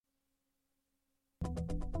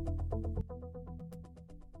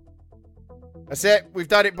That's it. We've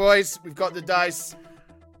done it, boys. We've got the dice.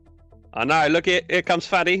 I know. Look, here comes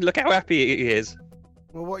Faddy. Look how happy he is.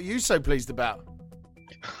 Well, what are you so pleased about?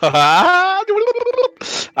 I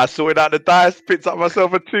sorted out the dice, picked up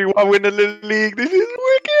myself a 2-1 win in the league. This is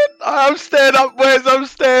wicked. I'm staying up, boys. I'm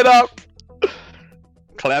staying up.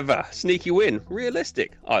 Clever. Sneaky win.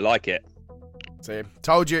 Realistic. I like it. See,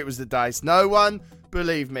 told you it was the dice. No one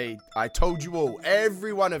believed me. I told you all.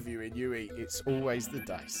 Every one of you in UE. It's always the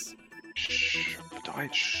dice. Shh.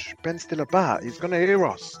 Ben's still about. He's going to hear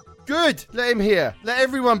us. Good. Let him hear. Let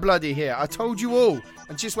everyone bloody hear. I told you all.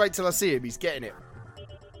 And just wait till I see him. He's getting it.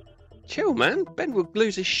 Chill, man. Ben will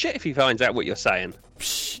lose his shit if he finds out what you're saying.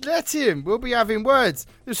 Psh, let him. We'll be having words.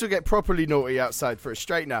 This will get properly naughty outside for a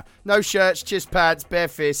straightener. No shirts, just pads, bare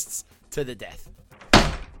fists, to the death.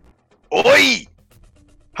 Oi!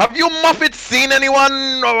 Have you Muppets seen anyone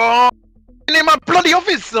in my bloody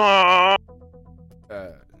office? Nah.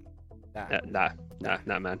 No,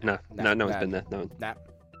 man. No one's been there. No one. Nah.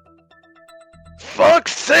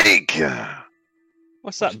 Fuck's sake!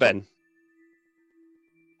 What's that, Ben?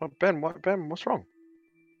 What, Ben, what's wrong?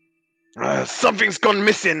 Something's gone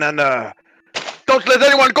missing and don't let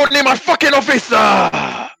anyone go near my fucking office!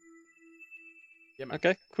 Yeah, man.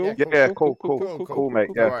 Okay, cool. Yeah, cool, mate.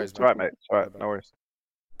 No Yeah, worries, it's alright, mate. It's alright, no worries.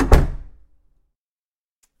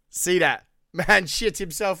 See that? Man shit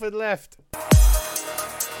himself and left.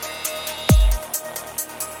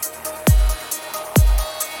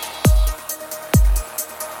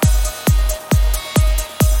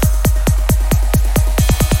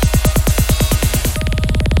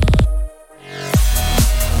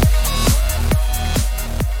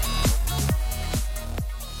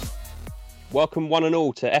 Welcome one and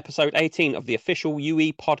all to episode 18 of the official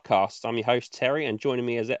UE podcast. I'm your host, Terry, and joining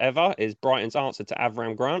me as ever is Brighton's answer to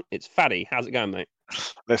Avram Grant. It's Faddy. How's it going, mate?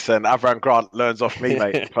 Listen, Avram Grant learns off me,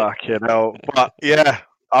 mate. Fucking hell. But yeah,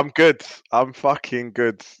 I'm good. I'm fucking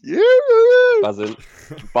good. Yeah.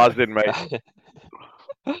 Buzzing, mate.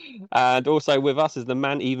 And also with us is the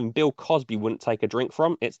man even Bill Cosby wouldn't take a drink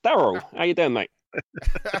from. It's Daryl. How you doing, mate?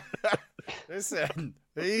 Listen,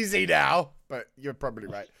 easy now, but you're probably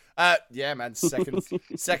right. Yeah, man, second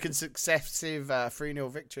successive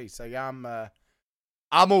 3-0 victory. So yeah, I'm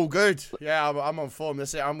all good. Yeah, I'm on form.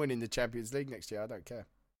 That's it. I'm winning the Champions League next year. I don't care.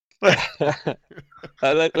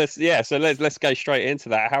 Let's go straight into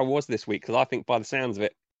that. How was this week? Because I think by the sounds of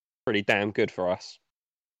it, pretty damn good for us.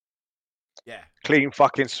 Yeah, clean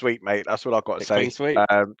fucking sweep, mate. That's what I've got to say. Clean sweep.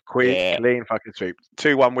 Clean fucking sweep.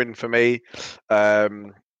 2-1 win for me.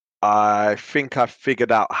 I think I've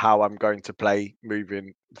figured out how I'm going to play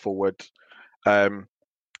moving forward. Both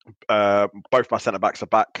my centre backs are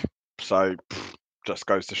back, so just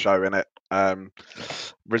goes to show, innit?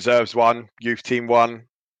 Reserves won, youth team won.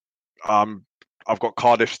 I've got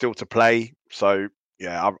Cardiff still to play, so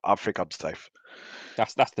yeah, I think I'm safe.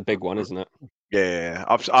 That's the big one, isn't it? Yeah,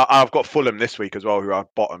 I've got Fulham this week as well, who are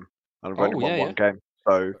bottom, and I've only won one game.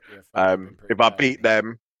 So if I beat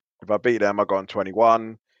them, I go on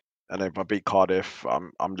 21. And if I beat Cardiff,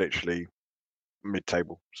 I'm literally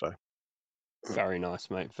mid-table. So very nice,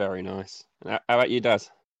 mate. Very nice. How about you, Daz?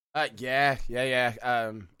 Yeah.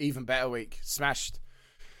 Even better week. Smashed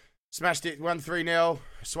it. 1-3-0.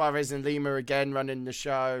 Suarez and Lima again running the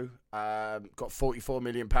show. Got £44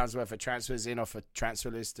 million worth of transfers in off a transfer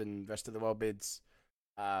list and rest of the world bids.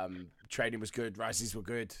 Trading was good. Rises were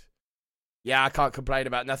good. Yeah, I can't complain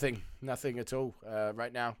about nothing at all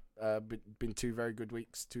right now. Been 2 very good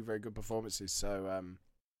weeks, 2 very good performances. So,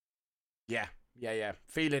 yeah,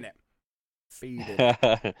 feeling it.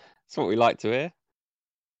 That's what we like to hear.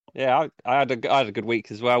 Yeah, I had a good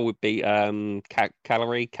week as well. We beat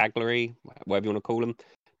Cagliari, whatever you want to call them.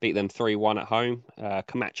 Beat them 3-1 at home.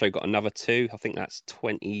 Camacho got another 2. I think that's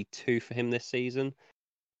 22 for him this season.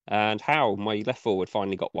 And Howe, my left forward,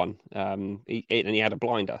 finally got one. He had a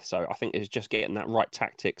blinder. So I think it's just getting that right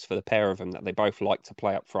tactics for the pair of them that they both like to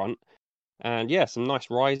play up front. And yeah, some nice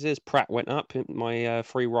rises. Pratt went up. My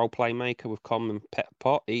free role playmaker with Com and Pet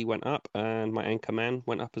Pot, he went up. And my anchor man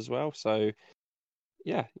went up as well. So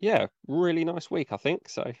yeah, really nice week, I think.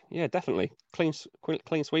 So yeah, definitely. Clean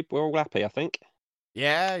sweep. We're all happy, I think.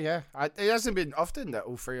 Yeah. It hasn't been often that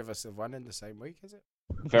all 3 of us have won in the same week, is it?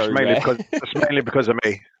 It's mainly because of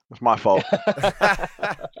me. It's my fault.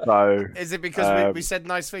 So is it because we said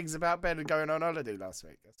nice things about Ben and going on holiday last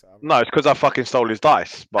week? No, it's because I fucking stole his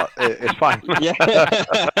dice, but it's fine. Yeah.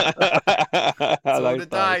 It's all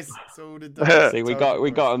the dice. See, we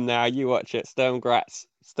got them now. You watch it. Sturm Graz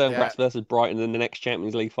versus Brighton in the next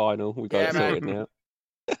Champions League final. We got it sorted now.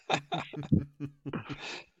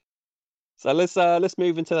 So let's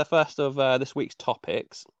move into the first of this week's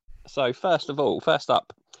topics. So first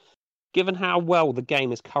up, given how well the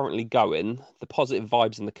game is currently going, the positive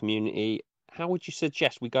vibes in the community, how would you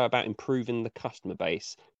suggest we go about improving the customer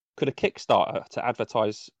base? Could a Kickstarter to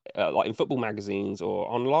advertise like in football magazines or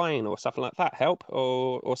online or something like that help,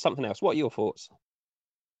 or something else? What are your thoughts?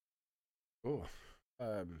 Oh,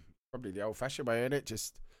 probably the old-fashioned way, isn't it?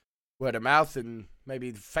 Just word of mouth and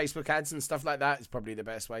maybe Facebook ads and stuff like that is probably the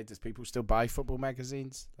best way. Does people still buy football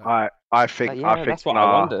magazines? I think that's what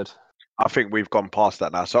I wondered. I think we've gone past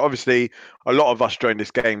that now. So obviously, a lot of us joined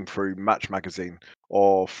this game through Match Magazine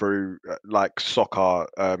or through like soccer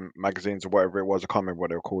magazines or whatever it was. I can't remember what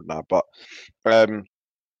they were called now. But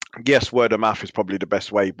yes, word of mouth is probably the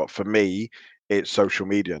best way. But for me, it's social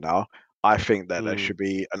media now. I think that there should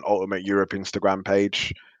be an Ultimate Europe Instagram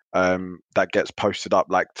page that gets posted up,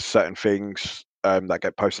 like certain things that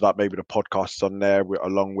get posted up. Maybe the podcasts on there,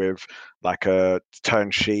 along with like a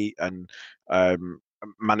turn sheet and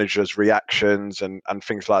managers' reactions and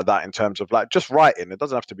things like that. In terms of like just writing, it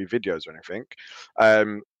doesn't have to be videos or anything.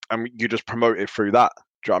 And you just promote it through that.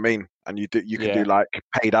 Do you know what I mean? And you can do like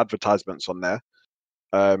paid advertisements on there.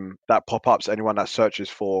 That pop-ups, anyone that searches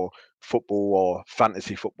for football or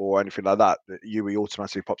fantasy football or anything like that, UE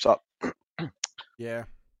automatically pops up. Yeah.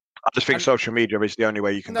 I just think social media is the only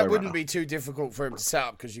way you can go. That wouldn't be too difficult for him to set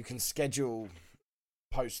up because you can schedule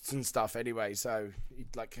posts and stuff anyway. So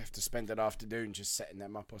you'd like have to spend an afternoon just setting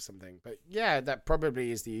them up or something. But yeah, that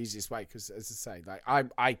probably is the easiest way because, as I say, like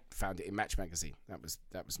I found it in Match Magazine. That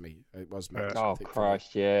was me. It was Match. Oh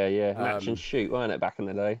Christ, yeah. Match and Shoot, weren't it, back in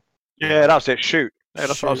the day? Yeah, that's it. Shoot. Yeah,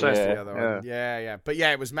 that's what I was saying. The other one. Yeah. But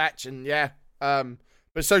yeah, it was Match and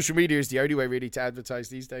but social media is the only way really to advertise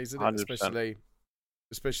these days, isn't it? 100%.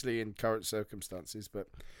 Especially in current circumstances. But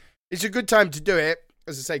it's a good time to do it,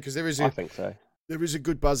 as I say, because I think so. There is a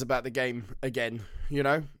good buzz about the game again, you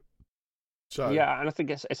know. So yeah, and I think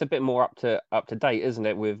it's a bit more up to date, isn't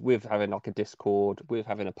it? With having like a Discord, with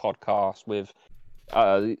having a podcast, with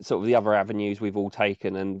sort of the other avenues we've all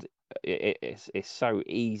taken, and it's so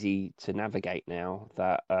easy to navigate now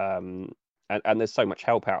that and there's so much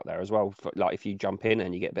help out there as well. Like if you jump in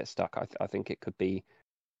and you get a bit stuck, I think it could be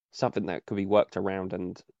something that could be worked around,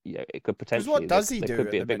 and it could potentially. What does he do?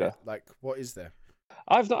 Could be a bigger. Like, what is there?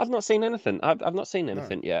 I've not seen anything. I've not seen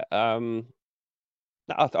anything yet.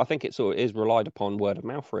 I think it sort of is relied upon word of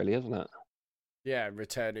mouth, really, isn't it? Yeah,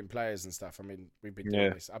 returning players and stuff. I mean, we've been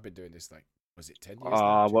doing this. I've been doing this like, was it 10 years?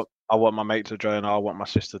 I want my mate to join. I want my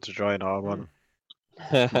sister to join. I want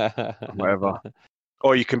whatever.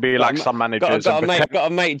 Or you can be like some managers. Got a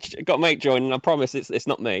mate joining. I promise it's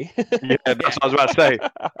not me. Yeah, that's what I was about to say.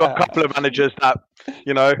 Got a couple of managers that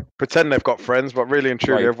pretend they've got friends, but really and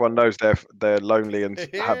truly, everyone knows they're lonely and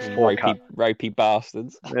have ropey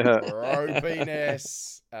bastards. Yeah.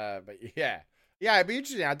 Ropiness. But yeah, it'd be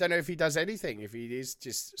interesting. I don't know if he does anything. If he is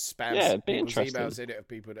just spams people's emails in it of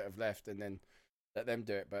people that have left, and then let them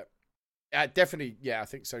do it. But definitely, I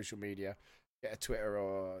think social media. Get a Twitter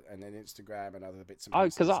and then Instagram and other bits and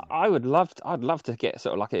pieces. Because I'd love to get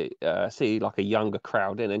sort of like see like a younger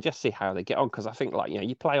crowd in and just see how they get on. Because I think like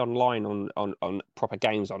you play online on proper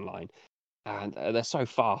games online, and they're so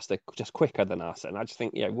fast, they're just quicker than us. And I just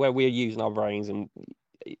think where we're using our brains, and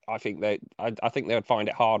I think they would find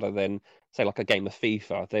it harder than say like a game of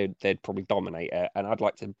FIFA. They'd probably dominate it, and I'd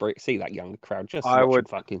like to see that younger crowd just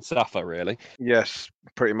fucking suffer really. Yes,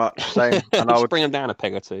 pretty much same. And I would bring them down a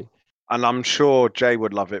peg or two. And I'm sure Jay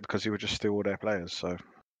would love it because he would just steal all their players. So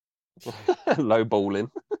low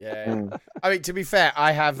balling. Yeah. I mean, to be fair,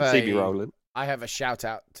 I have rolling. I have a shout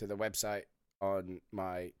out to the website on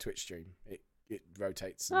my Twitch stream. It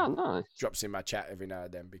rotates and drops in my chat every now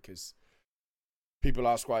and then because people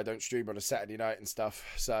ask why I don't stream on a Saturday night and stuff.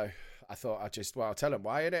 So I thought I'll tell them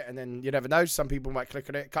why, innit? And then you never know. Some people might click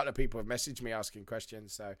on it. A couple of people have messaged me asking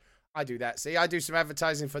questions. So I do that. See, I do some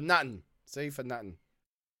advertising for nothing. For nothing.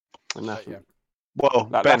 Well,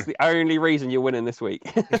 that's the only reason you're winning this week.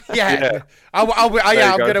 Yeah. I'm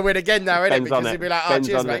going to win again now, innit? Because he'll be like,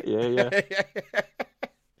 cheers, mate. Yeah.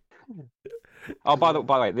 Oh, by the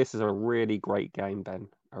way, this is a really great game, Ben.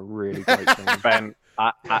 A really great game. Ben,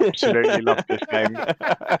 I absolutely love this game.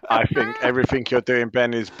 I think everything you're doing,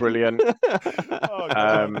 Ben, is brilliant.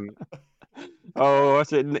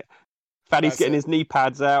 What's it? Fatty's getting his knee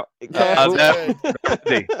pads out. They're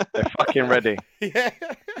ready. They're fucking ready. Yeah.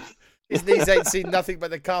 His knees ain't seen nothing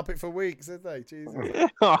but the carpet for weeks, have they? Jesus.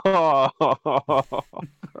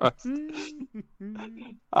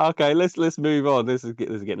 Okay, let's move on. This is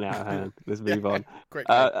getting out of hand. Let's move on. Quick.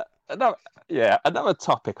 another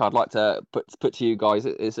topic I'd like to put to you guys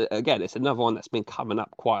is again, it's another one that's been coming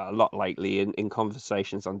up quite a lot lately in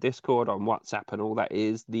conversations on Discord, on WhatsApp, and all that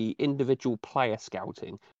is the individual player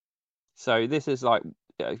scouting. So this is like,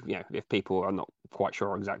 if people are not quite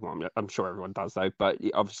sure exactly what I'm sure everyone does though, but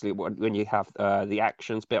obviously when you have the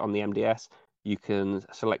actions bit on the MDS, you can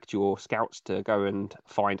select your scouts to go and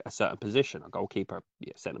find a certain position, a goalkeeper,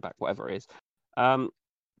 centre back, whatever it is.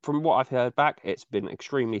 From what I've heard back, it's been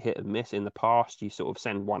extremely hit and miss in the past. You sort of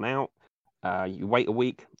send one out, you wait a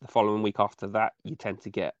week, the following week after that, you tend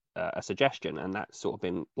to get a suggestion, and that's sort of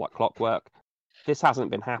been like clockwork. This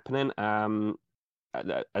hasn't been happening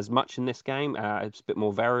as much in this game. It's a bit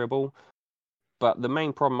more variable. But the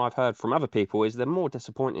main problem I've heard from other people is they're more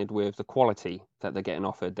disappointed with the quality that they're getting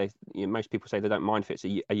offered. Most people say they don't mind if it's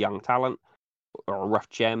a young talent or a rough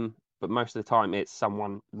gem, but most of the time it's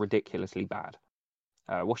someone ridiculously bad.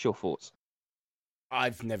 What's your thoughts?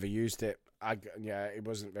 I've never used it. It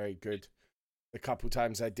wasn't very good. The couple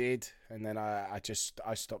times I did, and then I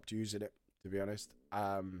stopped using it, to be honest.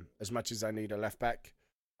 As much as I need a left back,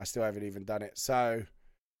 I still haven't even done it. So,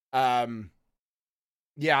 I've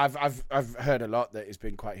heard a lot that it's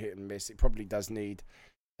been quite hit and miss. It probably does need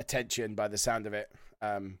attention by the sound of it.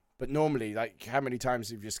 But normally, like, how many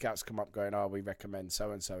times have your scouts come up going, "Oh, we recommend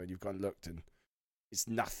so and so," and you've gone and looked and it's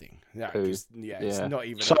nothing. It's not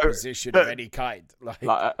even a position of any kind. Like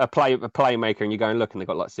a playmaker, and you go and look, and they've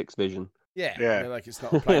got like 6 vision. Yeah. Like it's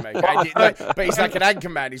not a playmaker. But he's like an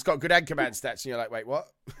anchorman. He's got good anchorman stats, and you're like, wait, what?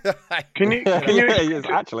 Can you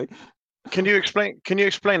actually? Can you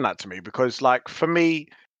explain that to me? Because, like, for me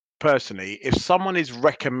personally, if someone is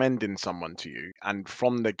recommending someone to you and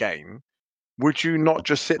from the game, would you not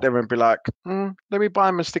just sit there and be like, let me buy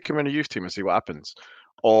him and stick him in a youth team and see what happens?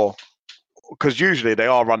 Or because usually they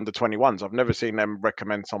are under 21s. I've never seen them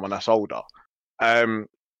recommend someone that's older.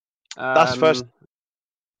 That's first.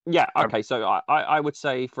 Yeah, okay. So I would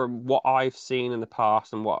say from what I've seen in the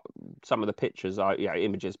past and what some of the pictures,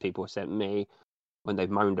 images people have sent me when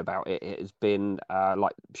they've moaned about it, it has been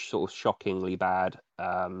like sort of shockingly bad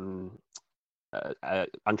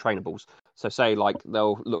untrainables. So say like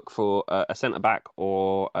they'll look for a centre back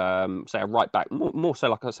or say a right back, more so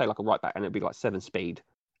like a right back, and it'd be like 7 speed.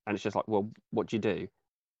 And it's just like, well, what do you do?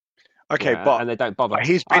 Okay, but and they don't bother. If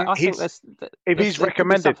he's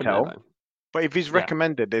recommended,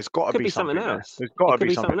 there's got to be something else. There's got to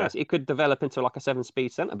be something else. It could develop into like a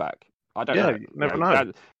 7-speed centre back. I don't know. You never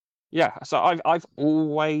know. So I've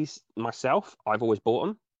always bought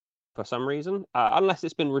them for some reason, unless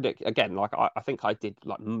it's been ridiculous. Again, like I think I did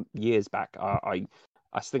like years back.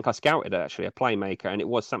 I think I scouted actually a playmaker, and it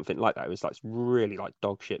was something like that. It was like really like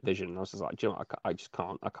dog shit vision. And I was just like, I just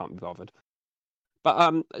can't. I can't be bothered.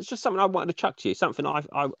 But it's just something I wanted to chuck to you. Something I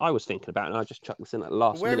was thinking about, and I just chucked this in at the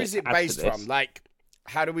last minute. Where is it based from? Like,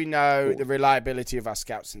 how do we know the reliability of our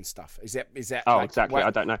scouts and stuff? Is that? Oh, like, exactly.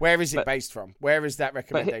 I don't know. Where is it based from? Where is that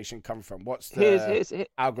recommendation come from? What's the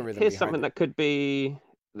algorithm? Here's something that could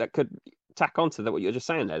tack onto that. What you're just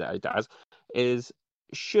saying there, Daz, is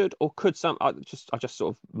should or could some? I just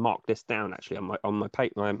sort of marked this down actually on my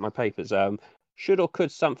papers. Should or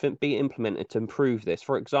could something be implemented to improve this?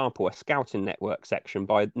 For example, a scouting network section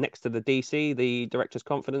next to the DC, the Director's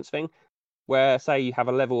Confidence thing, where say you have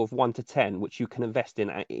a level of 1 to 10, which you can invest in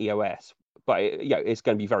at EOS, but it's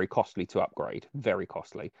going to be very costly to upgrade, very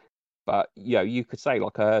costly. But you could say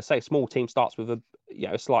like a small team starts with a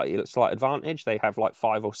slight advantage. They have like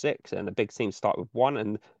 5 or 6, and the big teams start with 1,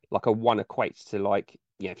 and like a 1 equates to like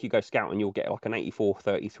if you go scouting, you'll get like an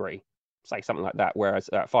 84-33. Say something like that,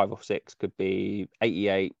 whereas 5 or 6 could be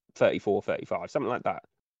 88, 34, 35, something like that.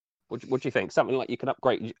 What do you think? Something like you can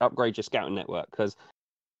upgrade your scouting network, because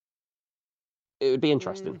it would be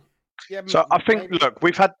interesting. So I think, look,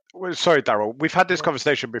 sorry, Daryl, we've had this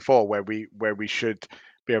conversation before where we should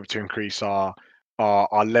be able to increase our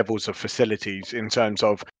levels of facilities in terms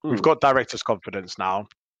of we've got Director's Confidence now.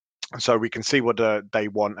 So we can see what they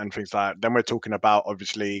want and things like that. Then we're talking about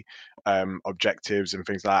obviously objectives and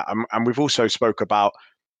things like that. And we've also spoke about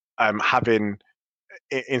having,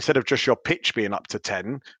 instead of just your pitch being up to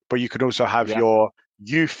 10, but you can also have your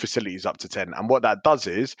youth facilities up to 10. And what that does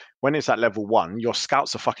is when it's at level 1, your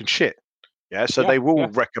scouts are fucking shit. Yeah. So they will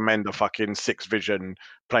recommend a fucking 6 vision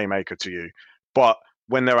playmaker to you. But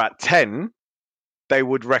when they're at 10, they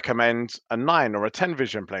would recommend a 9 or a 10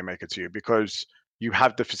 vision playmaker to you because you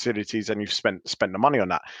have the facilities and you've spent the money on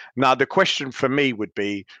that. Now, the question for me would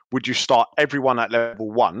be, would you start everyone at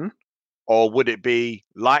level 1, or would it be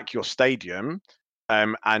like your stadium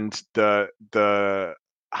and the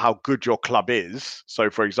how good your club is?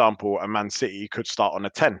 So, for example, a Man City could start on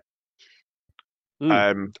a 10.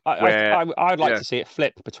 I'd like yeah. to see it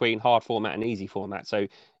flip between hard format and easy format. So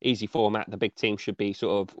easy format, the big team should be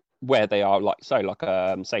sort of where they are. Say like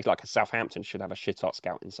a Southampton should have a shit hot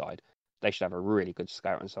scout inside. They should have a really good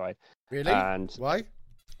scout inside. Really? And why?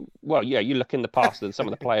 Well, yeah, you look in the past and some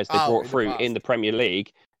of the players they brought through in the Premier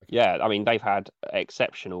League. Yeah, I mean they've had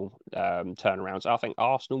exceptional turnarounds. I think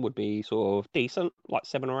Arsenal would be sort of decent, like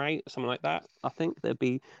 7 or 8, something like that. I think they'd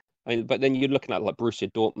be. I mean, but then you're looking at like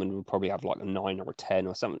Borussia Dortmund would probably have like a 9 or a 10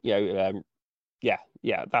 or something. Yeah,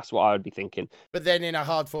 that's what I would be thinking. But then in a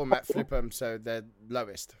hard format, flip them so they're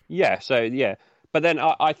lowest. Yeah, but then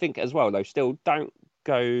I think as well though, still don't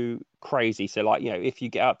go crazy. So like if you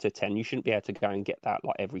get up to 10, you shouldn't be able to go and get that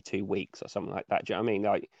like every 2 weeks or something like that. Do you know what I mean?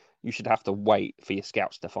 Like you should have to wait for your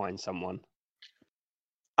scouts to find someone.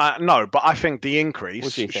 No, but I think the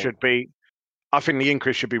increase should be. I think the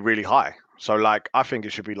increase should be really high. So like I think it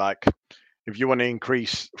should be like if you want to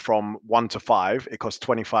increase from 1 to 5, it costs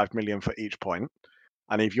 25 million for each point,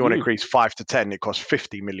 and if you want to increase 5 to 10, it costs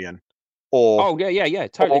 50 million. Or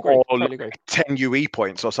totally agree. 10 UE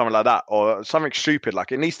points or something like that, or something stupid.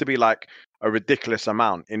 Like it needs to be like a ridiculous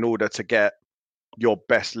amount in order to get your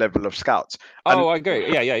best level of scouts. I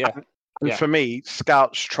agree. Yeah. And for me,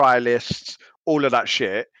 scouts, trialists, all of that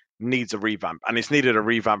shit needs a revamp, and it's needed a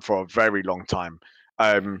revamp for a very long time.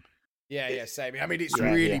 Same. I mean, it's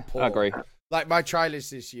really poor. I agree. Like my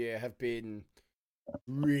trialists this year have been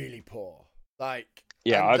really poor. Like.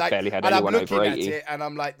 Yeah, I've barely had anyone over 80. And I'm looking at it and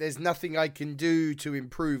I'm like, there's nothing I can do to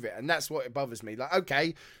improve it. And that's what bothers me. Like,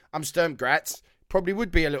 okay, I'm Sturm Graz. Probably would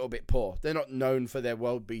be a little bit poor. They're not known for their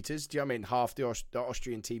world beaters. Do you know what I mean? Half the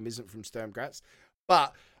Austrian team isn't from Sturm Graz.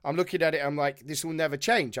 But I'm looking at it, I'm like, this will never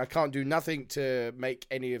change. I can't do nothing to make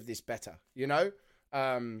any of this better,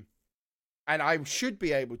 And I should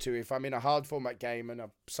be able to if I'm in a hard format game and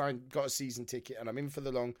I've got a season ticket and I'm in for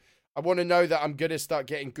the long. I want to know that I'm going to start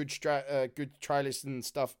getting good trialists and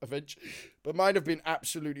stuff eventually. But mine have been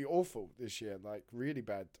absolutely awful this year, like really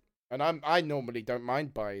bad. And I normally don't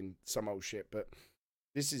mind buying some old shit, but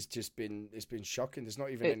this has just been shocking. There's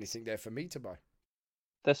not even anything there for me to buy.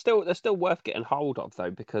 They're still worth getting hold of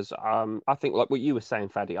though, because I think like what you were saying,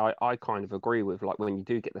 Faddy, I kind of agree with like when you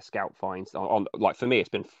do get the scout finds on like for me it's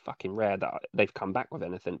been fucking rare that they've come back with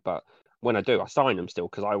anything, but when I do I sign them still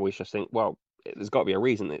because I always just think, well, there's got to be a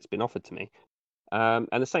reason that it's been offered to me. And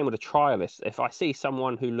the same with a trialist. If I see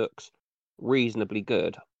someone who looks reasonably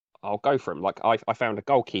good, I'll go for him. Like I found a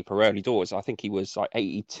goalkeeper early doors. I think he was like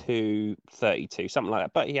 82, 32, something like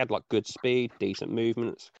that. But he had like good speed, decent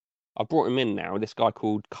movements. I brought him in now. This guy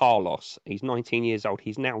called Carlos. He's 19 years old.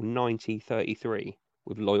 He's now 90-33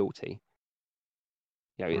 with loyalty.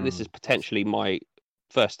 This is potentially my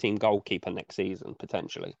first team goalkeeper next season,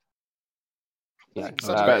 potentially. Yeah,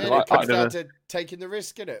 it comes down to taking the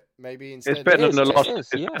risk in it. Maybe instead it's better than the last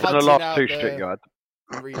 2 shit you had.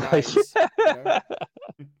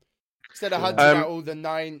 Instead of hunting out all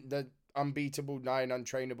the unbeatable 9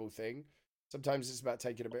 untrainable thing, sometimes it's about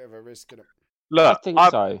taking a bit of a risk in it. Look,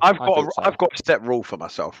 I've got a set rule for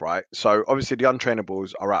myself, right? So obviously the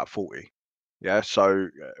untrainables are at 40. Yeah, so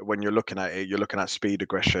when you're looking at it, you're looking at speed,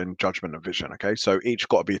 aggression, judgment, and vision. Okay, so each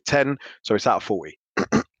got to be a 10, so it's out of 40.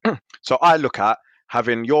 So I look at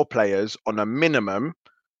having your players on a minimum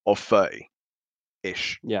of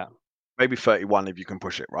 30-ish. Yeah. Maybe 31 if you can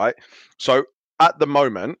push it, right? So at the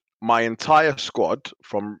moment, my entire squad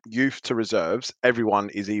from youth to reserves, everyone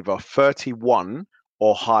is either 31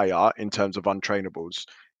 or higher in terms of untrainables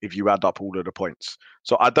if you add up all of the points.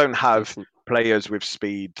 So I don't have players with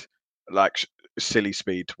speed, like silly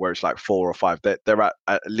speed, where it's like 4 or 5. They're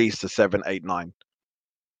at least a 7, 8, 9.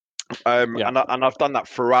 And I've done that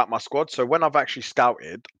throughout my squad. So when I've actually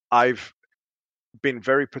scouted, I've been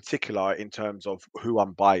very particular in terms of who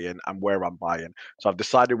I'm buying and where I'm buying. So I've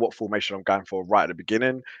decided what formation I'm going for right at the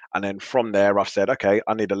beginning. And then from there, I've said, okay,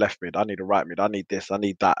 I need a left mid, I need a right mid, I need this, I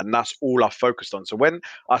need that. And that's all I've focused on. So when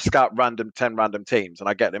I scout 10 random teams and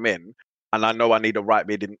I get them in, and I know I need a right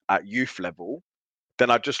mid at youth level, then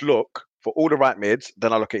I just look for all the right mids.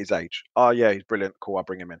 Then I look at his age. Oh yeah, he's brilliant. Cool, I'll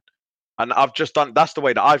bring him in. And I've just that's the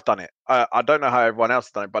way that I've done it. I don't know how everyone else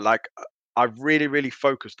has done it, but like I've really, really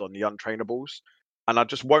focused on the untrainables, and I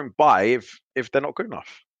just won't buy if they're not good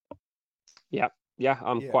enough. Yeah,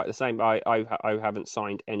 I'm quite the same. I haven't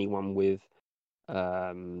signed anyone with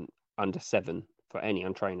under 7 for any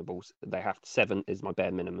untrainables. They have 7 is my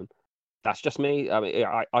bare minimum. That's just me. I mean,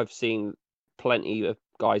 I've seen plenty of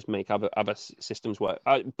guys make other systems work,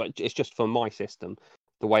 but it's just for my system.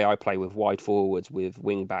 The way I play with wide forwards, with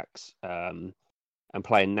wing backs, and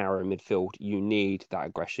playing narrow midfield, you need that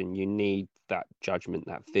aggression, you need that judgment,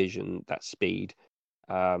 that vision, that speed.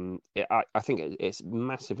 I think it's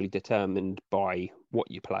massively determined by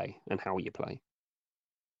what you play and how you play.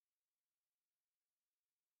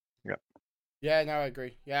 Yeah, no, I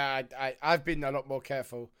agree. Yeah, I've been a lot more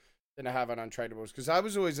careful than I have on untradables because I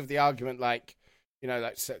was always of the argument, like, you know,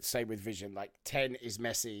 like say with Vision, like 10 is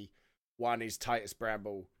Messi, 1 is Titus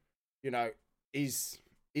Bramble. You know, is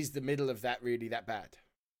the middle of that really that bad?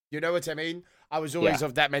 You know what I mean? I was always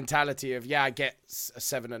of that mentality of, I get a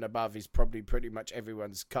 7 and above is probably pretty much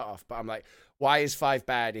everyone's cutoff. But I'm like, why is 5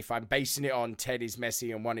 bad if I'm basing it on 10 is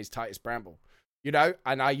Messi and 1 is Titus Bramble? You know,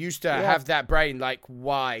 and I used to have that brain, like,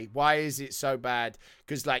 why? Why is it so bad?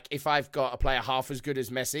 Because, like, if I've got a player half as good as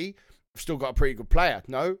Messi, I've still got a pretty good player.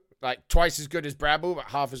 No? Like, twice as good as Bramble, but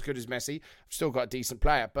half as good as Messi, I've still got a decent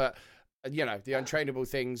player. But, you know, the untrainable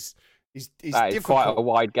things is difficult. Quite a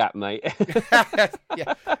wide gap, mate.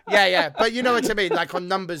 yeah. But you know what I mean? Like, on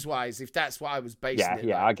numbers-wise, if that's what I was basing it.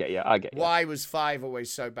 Yeah, like, I get you. Why was 5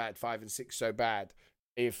 always so bad, 5 and 6 so bad?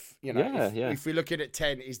 If, you know, if we're looking at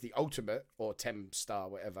 10 is the ultimate or 10 star,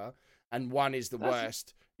 whatever, and 1 is the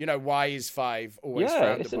worst, you know, why is 5 always frowned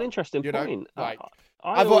upon? It's an interesting point. Like,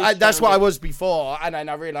 that's what I was before, and then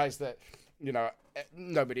I realised that, you know,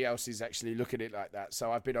 nobody else is actually looking at it like that.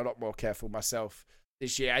 So I've been a lot more careful myself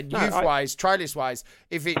this year. And youth-wise, try-list-wise,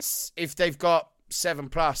 if they've got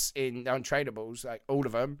 7+ in untradables, like all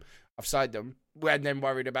of them, I've signed them, and then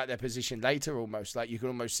worried about their position later almost. Like, you can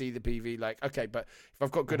almost see the PV, like, okay, but if I've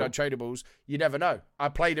got good untradables, you never know. I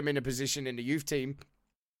played them in a position in the youth team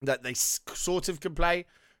that they sort of can play,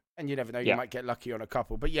 and you never know, you might get lucky on a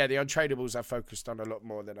couple. But yeah, the untradables I focused on a lot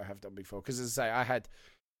more than I have done before. Because as I say, I had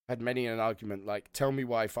many an argument, like, tell me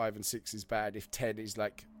why 5 and 6 is bad if 10 is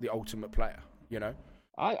like the ultimate player, you know?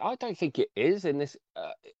 I don't think it is in this.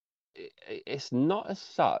 It's not as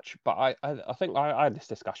such, but I think I had this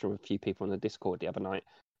discussion with a few people on the Discord the other night.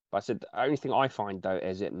 But I said the only thing I find though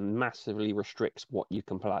is it massively restricts what you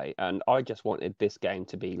can play, and I just wanted this game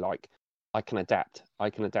to be like I can adapt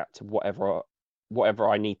to whatever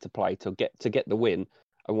I need to play to get the win.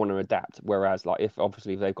 I want to adapt. Whereas, like, if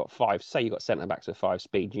they've got 5, say you've got centre backs with 5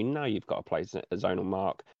 speed, you know you've got to play a zonal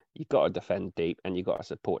mark, you've got to defend deep, and you've got to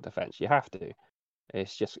support defence. You have to.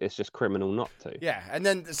 It's just criminal not to. Yeah, and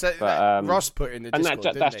then Ross put in the Discord,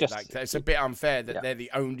 didn't he? Like, it's a bit unfair that they're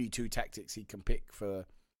the only 2 tactics he can pick for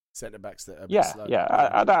centre backs that are slow.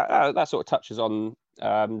 That sort of touches on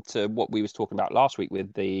to what we was talking about last week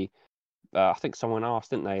with the. I think someone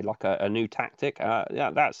asked, didn't they, like a new tactic?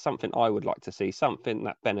 That's something I would like to see. Something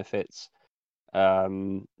that benefits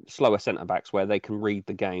slower centre backs, where they can read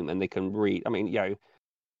the game and they can read. I mean,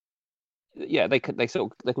 they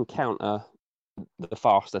can counter the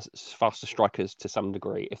faster strikers to some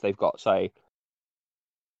degree if they've got say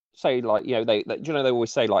like, you know, they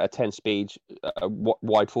always say like a 10 speed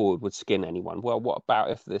wide forward would skin anyone. Well, what about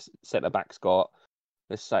if this centre back's got,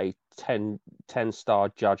 let's say, 10 star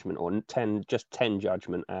judgment or 10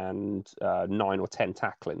 judgment and 9 or 10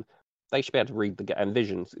 tackling? They should be able to read the game,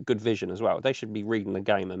 and good vision as well. They should be reading the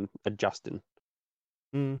game and adjusting.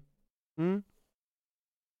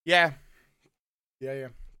 Yeah,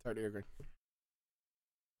 totally agree.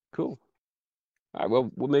 Cool. All right,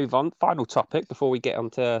 well, we'll move on. Final topic before we get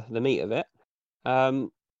onto the meat of it.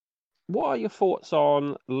 What are your thoughts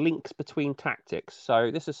on links between tactics?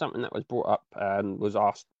 So this is something that was brought up and was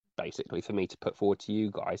asked basically for me to put forward to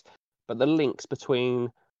you guys. But the links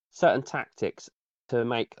between certain tactics to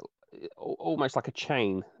make almost like a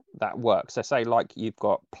chain that works. So say like you've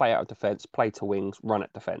got play out of defence, play to wings, run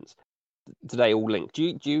at defence. Do they all link?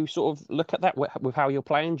 Do you sort of look at that with how you're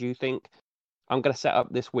playing? Do you think, I'm going to set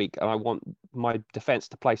up this week and I want my defence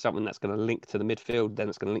to play something that's going to link to the midfield, then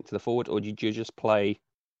it's going to link to the forward, or do you just play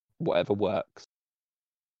whatever works?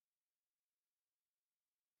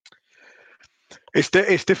 It's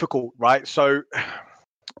difficult, right? So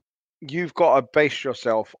you've got to base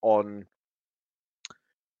yourself on.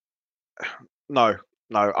 No,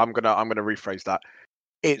 I'm gonna rephrase that.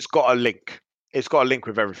 It's got a link. It's got a link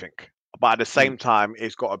with everything, but at the same time,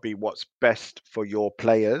 it's got to be what's best for your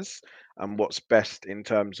players and what's best in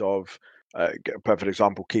terms of. A perfect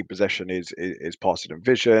example: key possession is passing and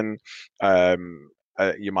vision.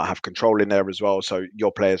 You might have control in there as well, so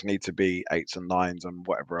your players need to be 8s and 9s and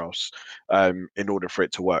whatever else in order for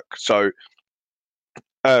it to work. So,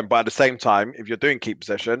 but at the same time, if you're doing keep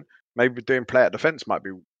possession, maybe doing play at defense might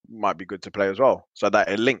be good to play as well, so that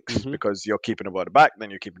it links because you're keeping the ball at the back, then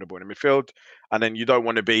you're keeping the ball in the midfield, and then you don't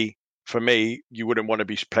want to be. For me, you wouldn't want to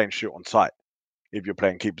be playing shoot on sight if you're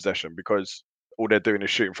playing keep possession, because all they're doing is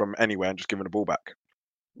shooting from anywhere and just giving the ball back.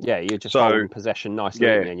 Yeah, you're just holding possession nicely,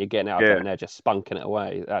 and you're getting out there and they're just spunking it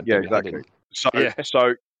away. Exactly.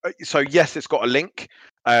 So So yes, it's got a link,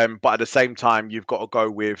 but at the same time, you've got to go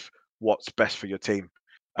with what's best for your team,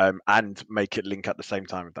 and make it link at the same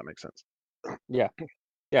time. If that makes sense. Yeah.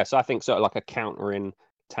 So I think sort of like a countering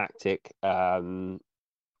tactic,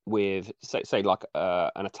 with say like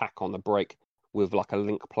an attack on the break with like a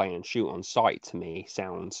link play and shoot on sight, to me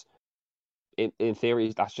sounds, in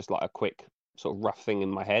theory, that's just like a quick sort of rough thing in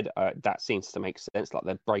my head. That seems to make sense. Like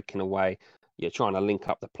they're breaking away, you're trying to link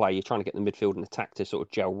up the play, you're trying to get the midfield and attack to sort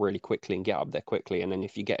of gel really quickly and get up there quickly, and then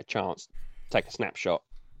if you get a chance, take a snapshot.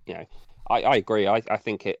 I agree. I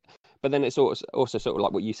think it, but then it's also sort of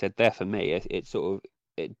like what you said there. For me, it sort of,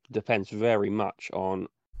 it depends very much on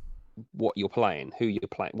what you're playing, who you're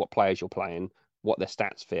playing, what players you're playing, what their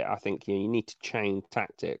stats fit. I think you need to change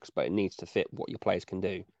tactics, but it needs to fit what your players can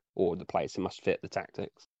do, or the players must fit the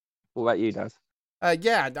tactics. What about you, Daz?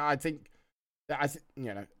 Yeah, I think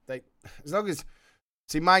they, as long as,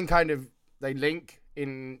 see, mine kind of, they link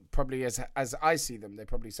in probably as I see them. They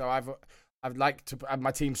probably, so I'd like to,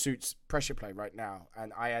 my team suits pressure play right now,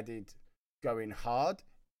 and I added going hard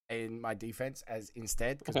in my defense as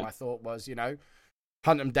instead, because my thought was,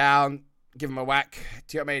 hunt them down, give them a whack.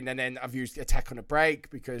 Do you know what I mean? And then I've used attack on a break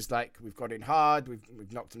because, like, we've got in hard,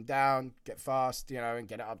 we've knocked them down, get fast, and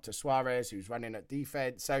get it up to Suarez, who's running at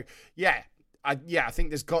defense. So I think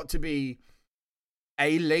there's got to be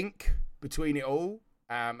a link between it all,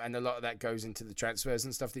 and a lot of that goes into the transfers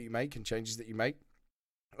and stuff that you make and changes that you make.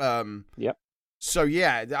 Yep. So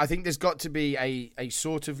yeah, I think there's got to be a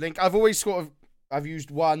sort of link. I've used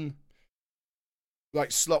one,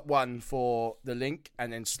 like slot 1 for the link,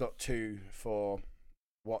 and then slot 2 for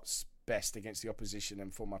what's best against the opposition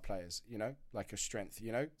and for my players, like a strength,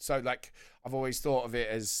 So like, I've always thought of it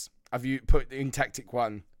as, put in tactic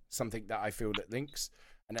 1 something that I feel that links,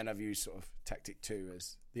 and then I've used sort of tactic 2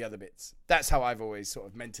 as the other bits. That's how I've always sort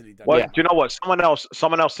of mentally done it. Well, do you know what? Someone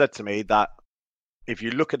else said to me that if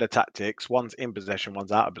you look at the tactics, one's in possession,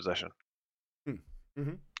 one's out of possession.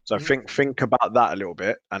 Mm-hmm. So think about that a little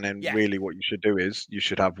bit, and then really what you should do is you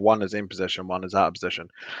should have one as in possession, one as out of possession.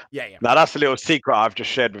 Yeah. Now that's a little secret I've just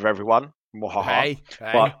shared with everyone. Hey.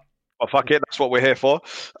 But fuck it, that's what we're here for.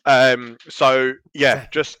 So yeah,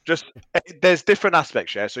 just there's different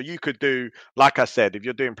aspects, yeah. So you could do, like I said, if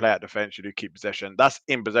you're doing play out defense, you do keep possession. That's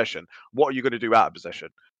in possession. What are you going to do out of possession?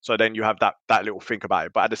 So then you have that little think about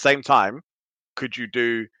it. But at the same time, could you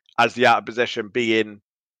do as the out of possession being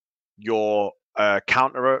your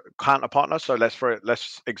counter partner? So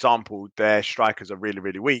let's example, their strikers are really,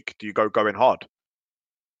 really weak. Do you going hard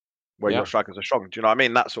where your strikers are strong? Do you know what I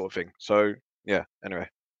mean? That sort of thing. So yeah. Anyway,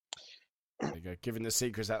 there you go. Giving the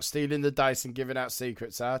secrets out, stealing the dice and giving out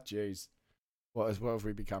secrets. Jeez, what have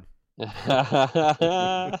we become?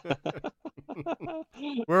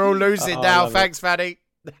 We're all losing now. Thanks, Fanny.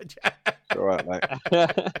 All right, mate.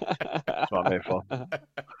 That's what I'm here for.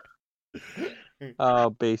 Oh,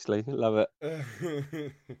 beastly. Love it.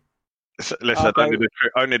 Listen,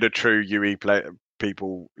 only the true UE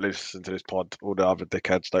people listen to this pod. All the other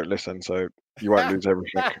dickheads don't listen, so you won't lose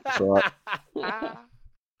everything. It's all right.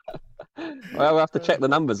 Well, we'll have to check the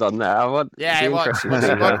numbers on that.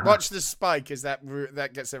 Watch the spike as that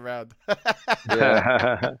gets around.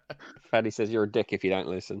 Yeah. Paddy says you're a dick if you don't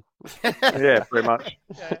listen. Yeah, pretty much.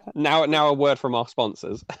 Now a word from our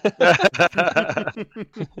sponsors. If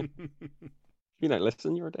you don't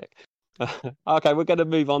listen, you're a dick. Okay, we're going to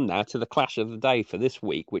move on now to the clash of the day for this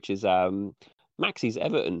week, which is Maxi's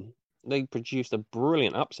Everton. They produced a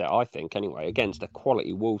brilliant upset, I think, anyway, against a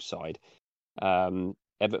quality Wolves side.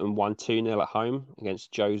 Everton won 2-0 at home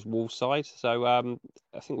against Joe's Wolves side. So I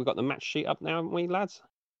think we've got the match sheet up now, haven't we, lads?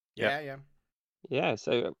 Yeah. Yeah.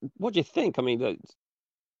 So what do you think? I mean,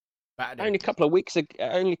 only a couple of weeks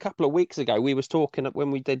ago, we was talking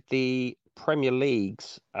when we did the Premier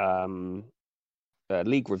League's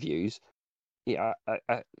league reviews. Yeah,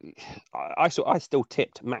 I still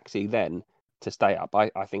tipped Maxi then to stay up.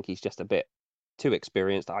 I think he's just a bit too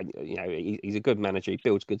experienced. He's a good manager. He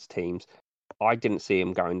builds good teams. I didn't see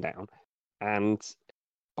him going down, and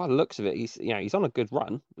by the looks of it, he's on a good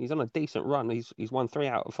run. He's on a decent run. He's won 3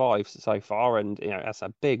 out of 5 so far, and that's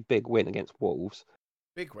a big win against Wolves.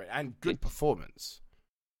 Big win and good performance.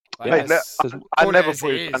 I never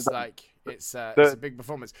thought it's a big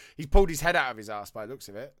performance. He's pulled his head out of his ass by the looks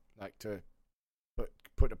of it. Like, to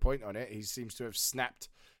put a point on it, he seems to have snapped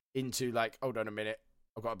into, like, hold on a minute,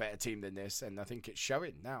 I've got a better team than this, and I think it's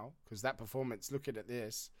showing now, because that performance, looking at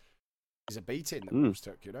this, is a beating that Wolves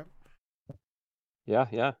took,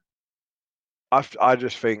 Yeah. I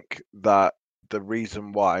just think that the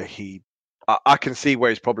reason why I can see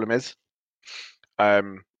where his problem is,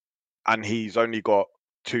 and he's only got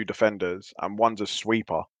 2 defenders, and one's a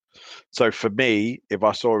sweeper. So for me, if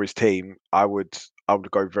I saw his team, I would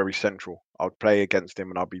go very central. I would play against him,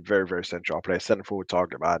 and I'd be very, very central. I'll play a centre forward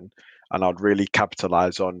target man, and I'd really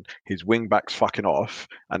capitalise on his wing backs fucking off,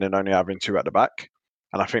 and then only having 2 at the back.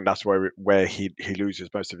 And I think that's where he loses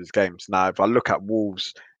most of his games. Now, if I look at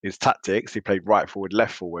Wolves, his tactics, he played right forward,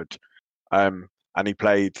 left forward, and he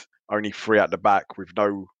played only 3 at the back with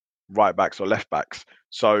no right backs or left backs.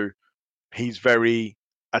 So he's very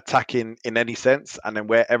attacking in any sense. And then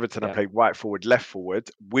where Everton have played right forward, left forward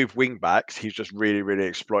with wing backs, he's just really, really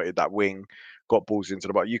exploited that wing, got balls into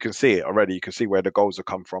the box. You can see it already. You can see where the goals have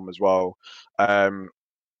come from as well. And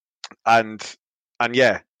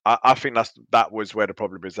yeah, I think that was where the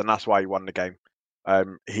problem is, and that's why he won the game.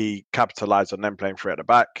 He capitalised on them playing 3 at the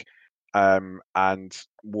back, and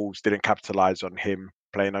Wolves didn't capitalise on him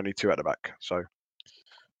playing only 2 at the back. So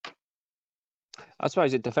I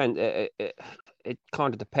suppose it depends. It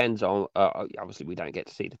kind of depends on. Obviously, we don't get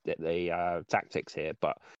to see the tactics here,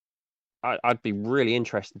 but I'd be really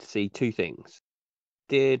interested to see 2 things.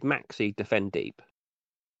 Did Maxi defend deep?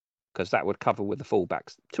 Because that would cover with the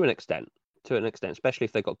fullbacks to an extent, especially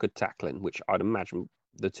if they got good tackling, which I'd imagine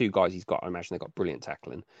the 2 guys he's got, I imagine they got brilliant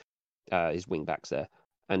tackling. His wing backs there.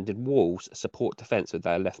 And did Wolves support defence with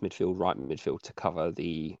their left midfield, right midfield to cover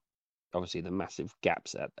the massive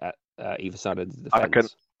gaps at either side of the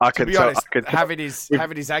defence? To be honest, having his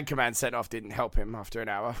anchorman sent off didn't help him after an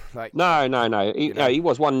hour. Like no. He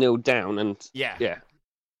was 1-0 down, and yeah.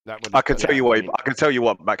 I can tell you what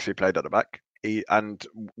Maxi played at the back. And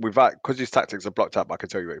with that, because his tactics are blocked up, I can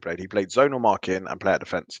tell you what he played. He played zonal marking and play at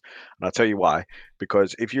defence. And I'll tell you why.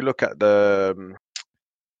 Because if you look at the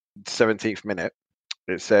 17th minute,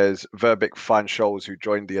 it says Verbeek finds Scholes, who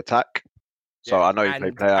joined the attack. So I know he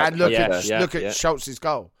played player. And look at Schultz's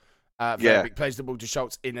goal. Verbeek plays the ball to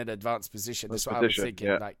Schultz in an advanced position. That's what I was thinking.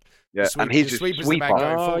 And he's just sweeper.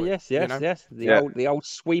 Forward, yes. The old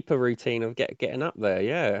sweeper routine of getting up there.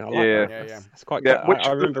 Yeah, I like that. That's quite good.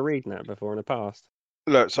 I remember reading that before in the past.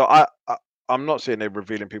 Look, so I'm not saying they're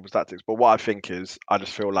revealing people's tactics, but what I think is, I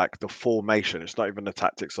just feel like the formation, it's not even the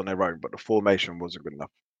tactics on their own, but the formation wasn't good enough.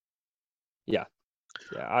 Yeah.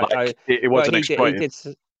 It wasn't exploited.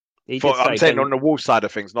 I'm saying on the Wolves side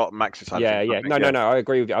of things, not Max's side. No. I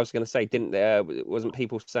agree with you. I was going to say, wasn't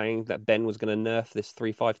people saying that Ben was going to nerf this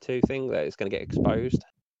 3-5-2 thing, that it's going to get exposed?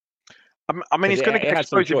 I mean, it's going to get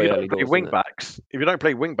exposed if you don't play wing backs. If you don't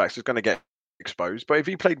play wing backs, it's going to get exposed. But if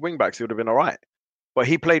he played wing backs, it would have been all right. But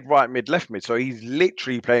he played right mid, left mid, so he's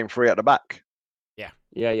literally playing 3 at the back. Yeah.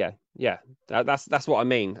 That's what I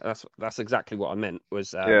mean. That's exactly what I meant.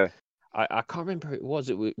 Was I can't remember who it was.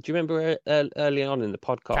 Do you remember early on in the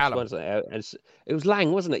podcast? Callum. Wasn't it? It was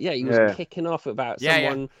Lang, wasn't it? Yeah, he was kicking off about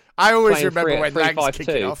someone. I always remember when Lang's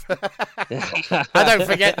kicking off. I don't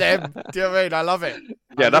forget them. Do you know what I mean? I love it.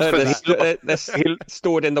 Yeah, they're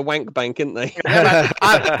stored in the wank bank, aren't they?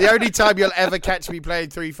 The only time you'll ever catch me playing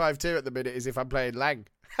 3-5-2 at the minute is if I'm playing Lang.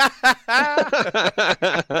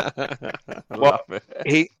 Well,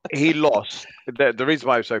 he lost. The reason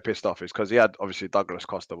why I was so pissed off is because he had obviously Douglas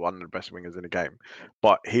Costa, one of the best wingers in the game,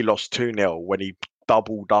 but he lost 2-0 when he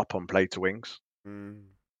doubled up on play to wings.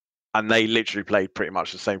 And they literally played pretty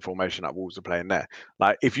much the same formation that Wolves are playing there.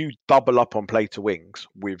 Like, if you double up on play to wings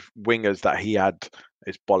with wingers that he had,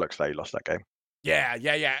 it's bollocks that he lost that game. Yeah.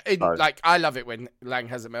 Like, I love it when Lang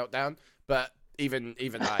has a meltdown, but even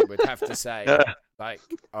I would have to say, like,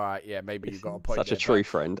 all right, yeah, maybe you've got a point. Such a true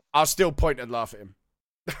friend. I'll still point and laugh at him.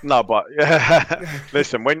 No, but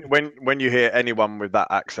listen, when you hear anyone with that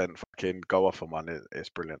accent fucking go off on one, it's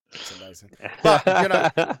brilliant. It's amazing. But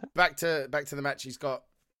back to the match. He's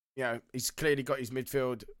clearly got his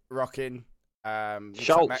midfield rocking.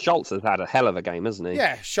 Schultz has had a hell of a game, hasn't he?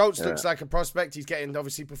 Yeah, Schultz looks like a prospect. He's getting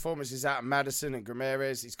obviously performances out of Maddison and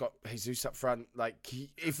Grimares. He's got Jesus up front. Like,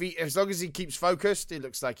 as long as he keeps focused, it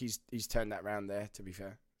looks like he's turned that round there. To be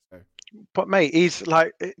fair. So. But mate, he's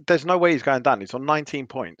like, there's no way he's going down. He's on 19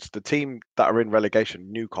 points. The team that are in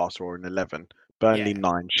relegation, Newcastle, are in 11, Burnley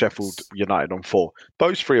 9, Sheffield United on 4.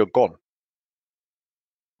 Those 3 are gone.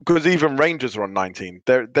 Because even Rangers are on 19.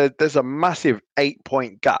 There's a massive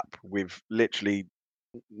 8-point gap with literally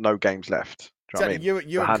no games left. Do you know what I mean?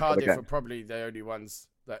 You and Cardiff are probably the only ones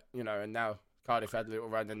that, and now Cardiff had a little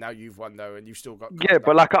run, and now you've won though, and you've still got. Yeah,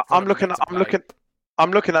 but like I'm looking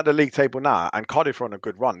at the league table now, and Cardiff are on a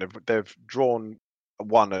good run. They've drawn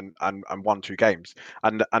 1 and won 2 games,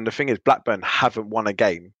 and the thing is, Blackburn haven't won a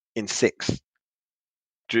game in 6.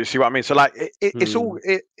 Do you see what I mean? So like, it's all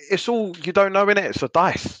you don't know, innit? It's a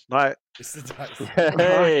dice. Like, It's the dice.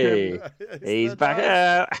 Hey, It's he's the back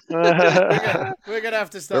dice. out. We're gonna have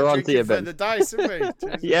to We're start on to drinking you, for Ben. the dice, aren't we?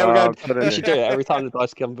 Yeah, we're I'm going. telling You you. should do it every time the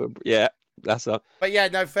dice come. Yeah, that's a. But yeah,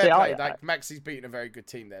 no, fair See, play. I- Like Maxi's beating a very good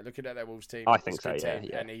team there. Looking at their Wolves team, I it's think a good so, yeah, team,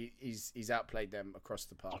 yeah. and he's outplayed them across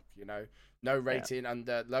the park. You know, no rating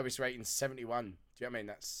under lowest rating 71. Do you know what I mean?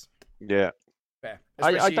 That's Yeah. fair, I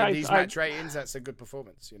especially in don't- these I- match ratings. That's a good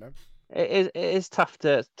performance. You know. It is tough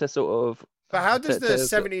to sort of. But how does to- the to-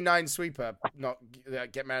 79 sweeper not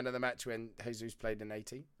get man of the match when Jesus played an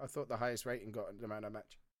 80? I thought the highest rating got the man of the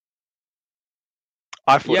match.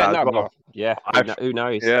 I thought Yeah, that no, as well. well, yeah. Who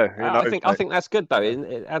knows? Yeah, who knows, I mate? think that's good though.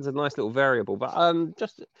 It adds a nice little variable. But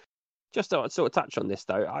just to sort of touch on this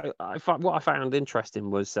though, what I found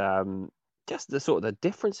interesting was just the sort of the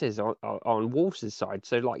differences on Wolves' side.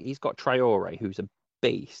 So like he's got Traore, who's a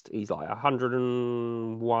beast. He's like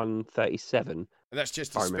 101.37. And that's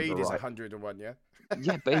just I his remember speed is right. 101, yeah?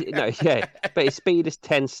 Yeah, but but his speed is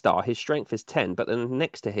 10 star. His strength is 10. But then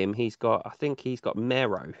next to him, he's got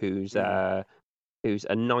Mero, who's a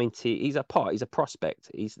 90. He's a prospect.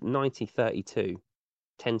 He's 90.32,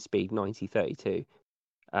 10 speed, 90.32.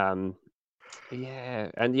 And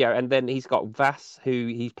then he's got Vass, who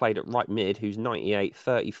he's played at right mid, who's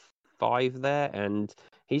 98.35 there, and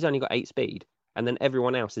he's only got 8 speed. And then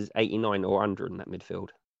everyone else is 89 or under in that midfield.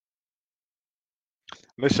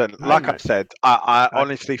 Listen, like I said, I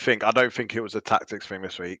honestly think I don't think it was a tactics thing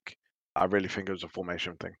this week. I really think it was a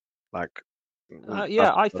formation thing. Like, I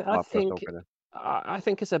that's my personal think opinion. I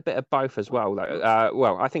think it's a bit of both as well.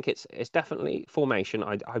 Though. I think it's definitely formation.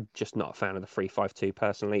 I'm just not a fan of the 3-5-2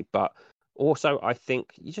 personally, but also I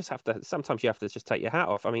think you just have to. Sometimes you have to just take your hat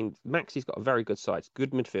off. I mean, Maxi's got a very good side,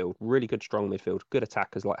 good midfield, really good strong midfield, good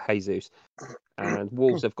attackers like Jesus, and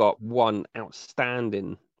Wolves have got one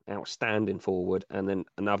outstanding forward, and then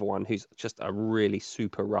another one who's just a really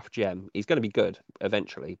super rough gem. He's going to be good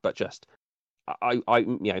eventually, but just. I'm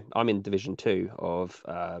in Division 2 of.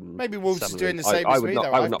 Maybe Wolves is Summerlin. doing the same as me, though.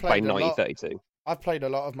 I would I've not play played a lot. 90-32. I've played a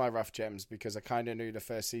lot of my rough gems because I kind of knew the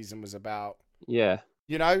first season was about. Yeah.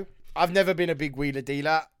 You know, I've never been a big wheeler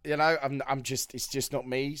dealer. You know, it's just not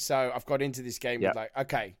me. So I've got into this game with like,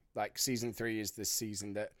 okay, like season 3 is the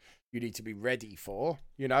season that you need to be ready for.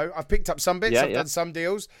 You know, I've picked up some bits, I've done some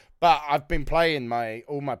deals, but I've been playing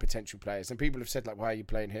all my potential players, and people have said like, why are you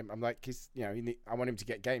playing him? I'm like, I want him to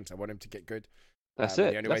get games. I want him to get good. That's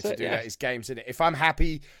it. The only way to do that is games, isn't it? If I'm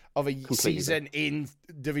happy of a season in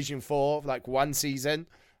Division 4, like one season,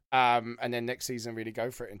 and then next season really go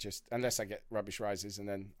for it, and just unless I get rubbish rises, and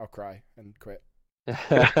then I'll cry and quit. And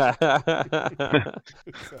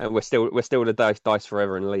we're still the dice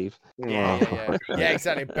forever and leave. Yeah,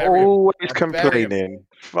 exactly. Always complaining.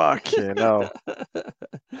 Fucking hell.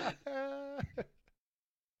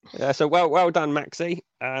 Yeah, so well done, Maxi,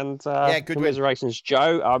 and good win. commiserations,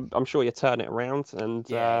 Joe. I'm sure you turn it around, and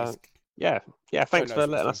thanks for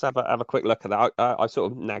letting us have a quick look at that. I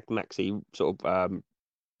sort of nagged Maxi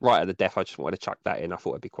right at the death. I just wanted to chuck that in. I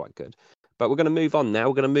thought it'd be quite good. But we're going to move on now.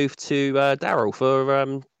 We're going to move to Daryl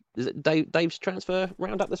for is it Dave's transfer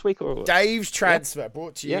roundup this week? Or Dave's transfer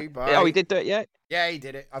brought to you by... Oh, he did do it, yeah? Yeah, he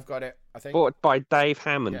did it. I've got it, I think. Brought by Dave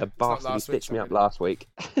Hammond, the it's not bastard who last week, stitched me up sorry. last week.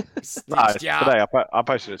 No, it's today. I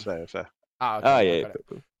posted it today. So. Oh, okay, Oh, I yeah. got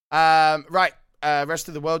it. Right. Rest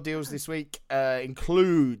of the world deals this week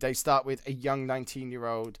include, they start with a young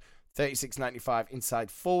 19-year-old, 36.95 inside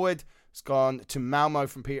forward. It's gone to Malmo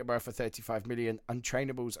from Peterborough for 35 million.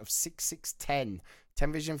 Untrainables of 6.610.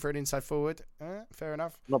 10 vision for an inside forward. Fair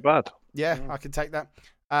enough. Not bad. Yeah, I can take that.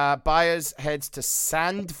 Byers heads to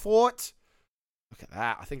Sandfort. Look at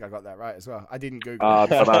that. I think I got that right as well. I didn't Google I it.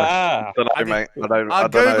 don't know, mate. I don't know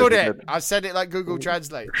Googled if you it. did. I said it like Google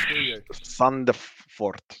Translate. Screw you.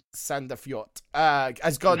 Sandefort. Sandefjord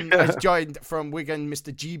has joined from Wigan.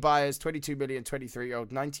 Mr. G Byers, 22 million,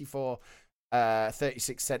 23-year-old, 94,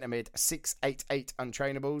 36 centimid, 6.88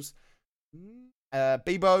 untrainables.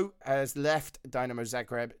 Bibo has left Dynamo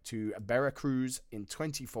Zagreb to Veracruz in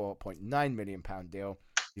 £24.9 million deal.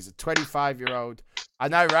 He's a 25-year-old. I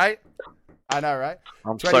know, right? I'm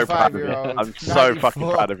so proud of you. I'm so fucking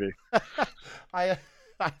proud of you. I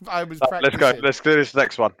was practicing. Let's go. Let's do this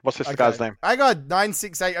next one. What's this guy's name? I got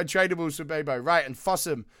 9.68 untrainables for Bibo. Right, and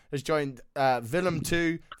Fossum has joined Willem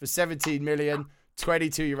 2 for 17 million.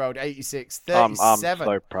 22-year-old, 86, 37. I'm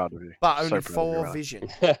so proud of you. But only So proud of 4 you, right? vision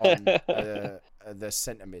on the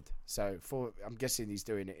centre mid. So 4. I'm guessing he's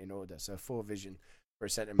doing it in order. So 4 vision for a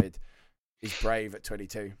centre mid is brave at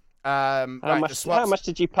 22. How much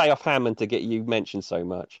did you pay off Hammond to get you mentioned so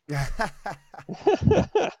much?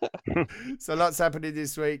 So lots happening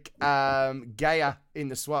this week. Gaia in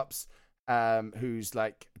the swaps who's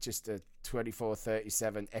like just a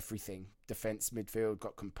 24-37 everything. Defense, midfield,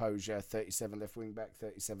 got composure, 37 left wing back,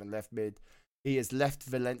 37 left mid. He has left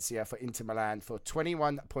Valencia for Inter Milan for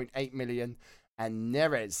 21.8 million. And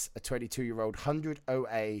Neres, a 22-year-old, 100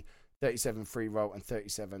 OA, 37 free roll, and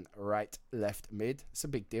 37 right left mid. It's a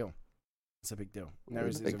big deal. Neres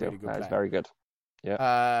is a really good player. That's very good.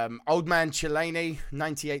 Yeah. Old man Chiellini,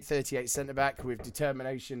 98-38 centre back with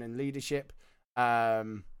determination and leadership,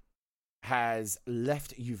 has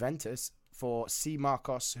left Juventus for C.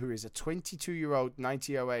 Marcos, who is a 22-year-old,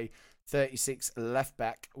 90 OA, 36 left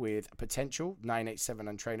back with potential, 987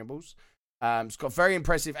 untrainables. He's got very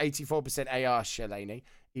impressive 84% AR, Chiellini,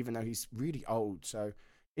 even though he's really old. So,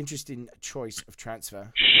 interesting choice of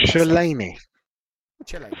transfer. Chiellini.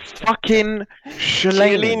 Fucking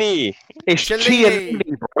Chiellini. It's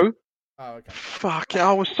Chiellini, bro. Oh, okay. Fuck,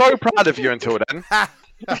 I was so proud of you until then.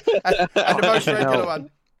 And the most regular one.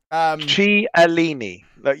 Chiellini.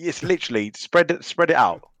 Like, it's literally spread it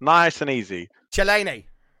out, nice and easy. Chiellini.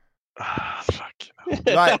 Fuck.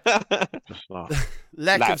 Right. Just not.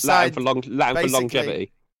 Latin for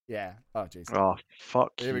longevity. Yeah. Oh, jeez. Oh,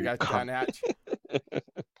 fuck. Here we go. cunt. Down the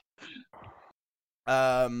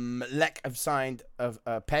hatch. Lek have signed of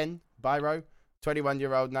Penn, Biro,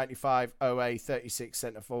 21-year-old, 95 OA, 36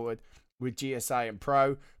 centre forward with GSI and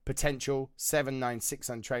Pro. Potential 796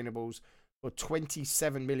 untrainables for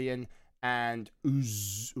 27 million. And I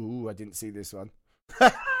didn't see this one.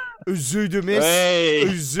 Uzumdis.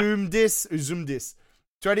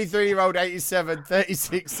 23-year-old, 87,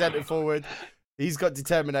 36 centre forward. He's got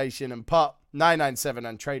determination and pop, 997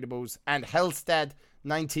 untradeables. And Helstad,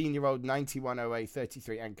 19-year-old, 91 OA,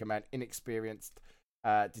 33 anchorman, inexperienced,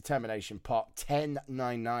 determination pop,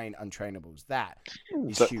 1099 untrainables. That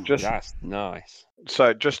is huge. That's nice.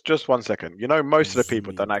 So just 1 second. You know, most of the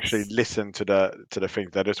people don't actually listen to the thing.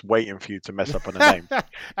 They're just waiting for you to mess up on the name. Can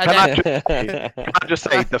I just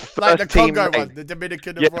say the first like the team Congo name, one, the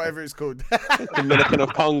Dominican of whatever it's called. Dominican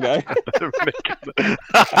of Congo.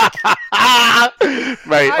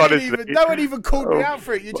 Mate, honestly, no one even called me out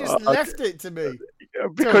for it. You just left it to me.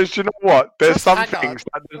 Because you know what? There's Just some hang on. things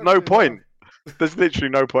that there's no point. There's literally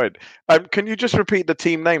no point. Can you just repeat the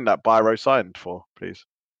team name that Biro signed for, please?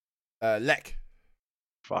 Lek.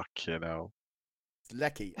 Fuck, you know.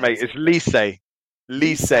 Lecky. Mate, it's Lise.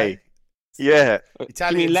 Lise. Yeah.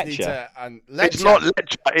 Italians Lecce? need to... It's not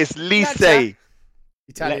Lecce, it's Lise.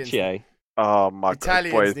 Italians, Oh my god,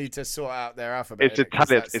 Italians boys. need to sort out their alphabet. It's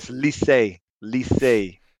Italian. It's Lise. Lise.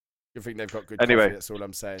 I think they've got good Anyway. coffee, that's all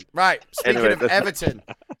I'm saying. Right, speaking Anyway, of Everton.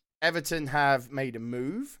 Everton have made a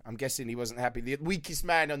move. I'm guessing he wasn't happy. The weakest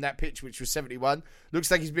man on that pitch, which was 71,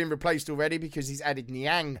 looks like he's been replaced already because he's added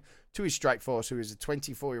Niang to his strike force, who is a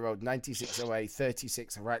 24-year-old, 96 OA,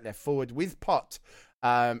 36 right left forward with Pot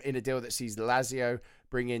in a deal that sees Lazio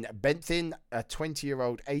bring in Benthin, a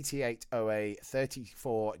 20-year-old, 88 OA,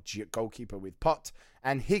 34 goalkeeper with Pot,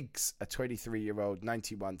 and Higgs, a 23-year-old,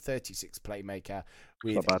 91, 36 playmaker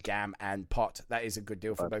with Gam and Pot. That is a good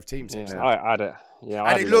deal for both teams. Yeah,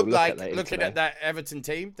 And it looked like, looking at that Everton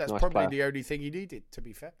team, that's Nice probably player. the only thing he needed, to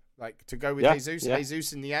be fair. Like, to go with Yeah, Jesus. yeah.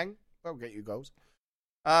 Jesus and Niang, they'll get you goals.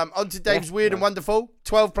 On to Dave's Weird and Wonderful.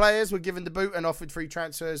 12 players were given the boot and offered free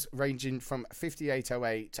transfers, ranging from 58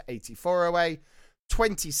 OA to 84 OA.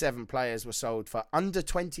 27 players were sold for under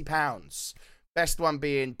 £20. Best one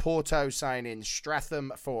being Porto signing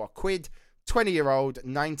Stratham for £1. 20-year-old,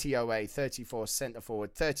 90 OA, 34 centre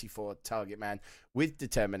forward, 34 target man with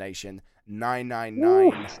determination,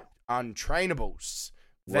 999 untrainables.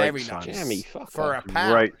 Very nice. Jammy For fucker.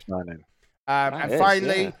 £1. Great signing. And is,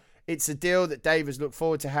 finally, yeah. it's a deal that Dave has looked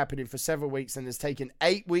forward to happening for several weeks and has taken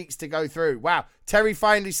 8 weeks to go through. Wow. Terry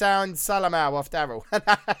finally sounds Salamau off Daryl.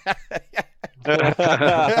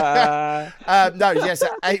 No, yes,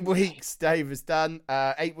 8 weeks Dave has done.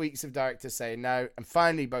 8 weeks of directors saying no. And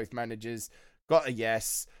finally, both managers got a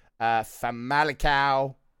yes.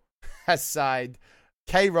 Famalicão has signed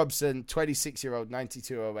K. Robson, 26-year-old,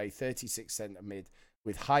 92 OA, 36 centre mid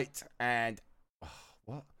with height and...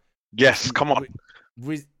 what? Yes, come on.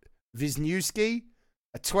 Wisniewski,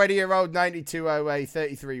 a 20-year-old, 92 OA,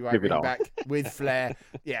 33 right wing back with flair.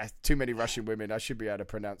 Yeah, too many Russian women. I should be able to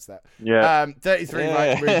pronounce that. Yeah. 33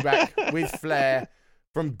 right wing back with flair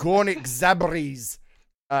from Gornik Zabriz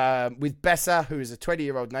with Bessa, who is a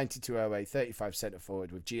 20-year-old, 92 OA, 35 centre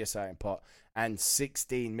forward with GSI and Pot and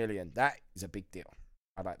 16 million. That is a big deal.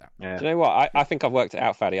 I like that. Yeah. Do you know what? I think I've worked it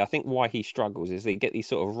out, Faddy. I think why he struggles is they get these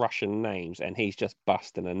sort of Russian names and he's just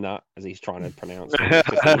busting a nut as he's trying to pronounce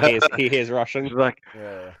it. He hears Russian. It's like,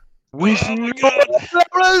 Yeah. I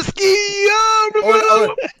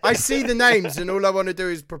see the names and all I want to do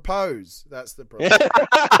is propose. That's the problem.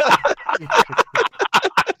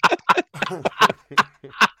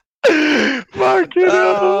 Fucking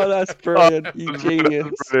Oh, that's brilliant. You genius.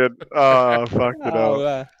 Brilliant. Oh, fucking hell.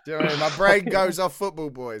 Oh, Do you know what I mean? My brain goes off football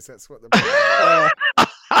boys. That's what the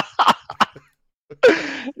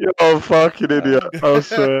You're a fucking idiot. I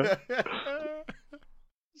swear.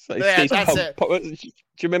 So Yeah, Steve's that's it. do you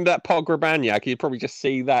remember that Pogba Banyak? You'd probably just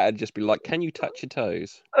see that and just be like, "Can you touch your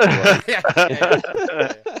toes?" Yeah.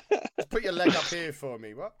 Put your leg up here for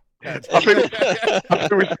me. What? I think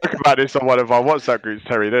we spoke about this on one of our WhatsApp groups,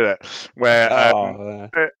 Terry, didn't it? Where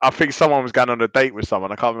I think someone was going on a date with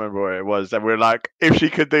someone. I can't remember what it was, and we are like, "If she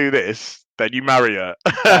could do this, then you marry her."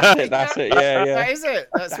 That's it. Yeah. That is it.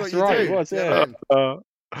 That's what you right, do. it was, Yeah. yeah.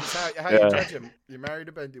 That's how you judge him. You married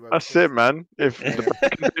a bendy one. That's it, man. If I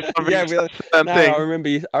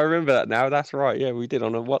remember that now. That's right. Yeah, we did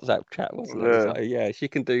on a WhatsApp chat, wasn't it? It was like, yeah, she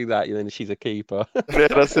can do that, then she's a keeper. Yeah,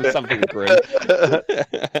 that's it. Something grim.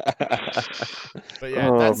 But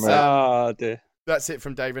yeah, dear. That's it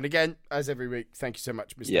from Dave. And again, as every week, thank you so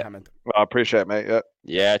much, Mr. Hammond. Well, I appreciate it, mate. Yeah.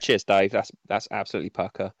 Yeah, cheers, Dave. That's absolutely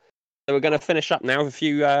pucker. So we're going to finish up now with a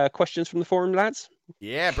few questions from the forum, lads.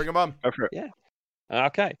 Yeah, bring them on. Go for it. Yeah.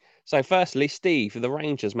 Okay. So firstly, Steve, the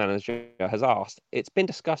Rangers manager, has asked, it's been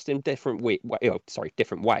discussed in different ways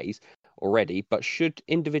already, but should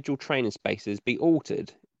individual training spaces be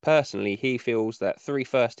altered? Personally, he feels that 3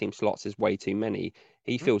 first-team slots is way too many.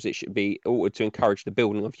 He feels it should be altered to encourage the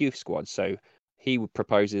building of youth squads. So he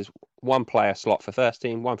proposes 1 player slot for first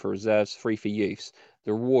team, 1 for reserves, 3 for youths.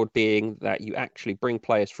 The reward being that you actually bring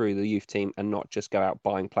players through the youth team and not just go out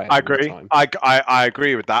buying players. I agree. All the time. I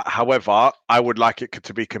agree with that. However, I would like it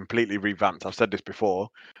to be completely revamped. I've said this before,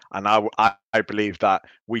 and I believe that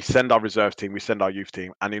we send our reserve team, we send our youth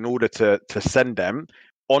team, and in order to send them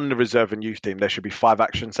on the reserve and youth team, there should be 5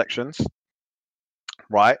 action sections.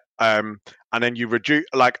 Right, and then you reduce.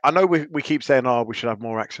 Like, I know we keep saying, "Oh, we should have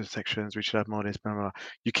more action sections. We should have more this." Blah, blah, blah.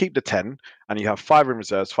 You keep the 10, and you have 5 in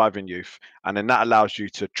reserves, 5 in youth, and then that allows you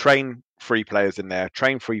to train 3 players in there,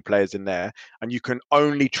 train 3 players in there, and you can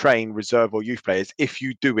only train reserve or youth players if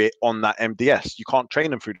you do it on that MDS. You can't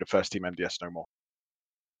train them through the first team MDS no more.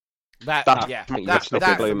 That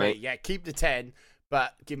for me. Yeah, keep the 10,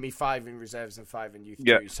 but give me 5 in reserves and 5 in youth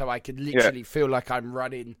too, so I could literally feel like I'm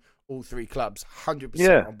running all 3 clubs.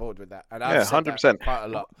 100% on board with that. And I've said 100%. That quite a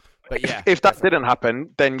lot. But yeah, if that didn't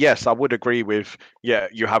happen, then yes, I would agree with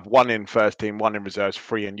you have 1 in first team, 1 in reserves,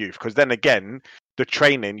 3 in youth. Because then again, the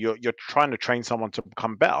training, you're trying to train someone to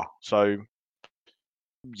become better. So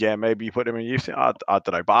yeah, maybe you put them in youth. I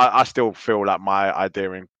don't know, but I still feel like my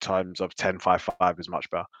idea in terms of 10-5-5 is much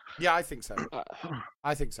better. Yeah, I think so.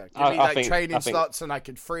 Give me training slots, and I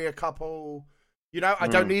could free a couple. I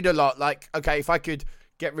don't need a lot. Like, okay, if I could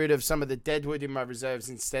get rid of some of the deadwood in my reserves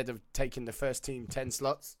instead of taking the first team 10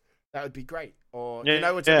 slots, that would be great. Or you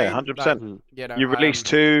know what I mean? 100%. Like, you release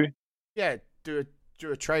 2. Yeah, do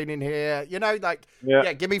a training here.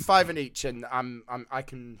 Give me 5 in each, and I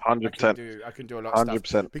can 100%. I can do a lot of 100%.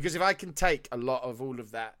 stuff. Because if I can take a lot of all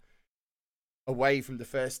of that away from the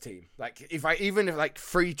first team, like if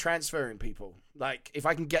free transferring people, like if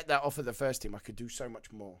I can get that off of the first team, I could do so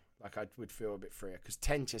much more. Like I would feel a bit freer, because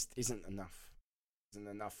 10 just isn't enough. Isn't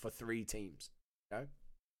enough for 3 teams,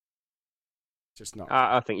 just not.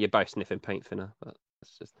 I think you're both sniffing paint thinner, but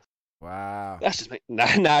that's just wow. That's just me. No.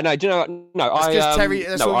 Do you know what? No, that's Terry.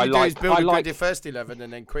 That's all you do is build a your first 11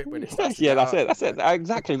 and then quit when it starts. Yeah, that's it. That's it.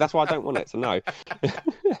 Exactly. That's why I don't want it. So no.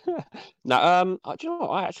 No. Do you know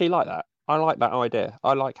what? I actually like that. I like that idea.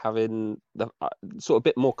 I like having the sort of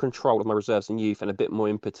bit more control of my reserves and youth, and a bit more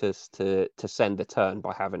impetus to send a turn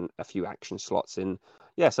by having a few action slots in.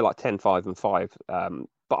 Yeah, so like 10, 5, and 5.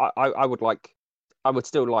 But I would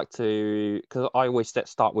still like to, because I always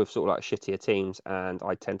start with sort of like shittier teams, and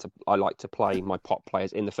I like to play my pop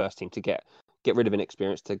players in the first team to get rid of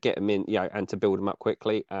inexperience, to get them in, and to build them up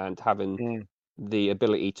quickly, and having the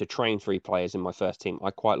ability to train 3 players in my first team,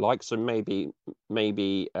 I quite like. So maybe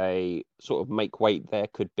a sort of make weight there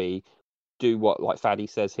could be, do what like Faddy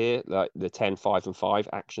says here, like the 10, 5, and 5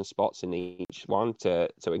 action spots in each one to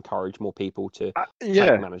encourage more people to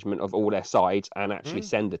take management of all their sides and actually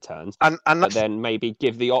send the turns, and then maybe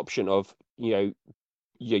give the option of you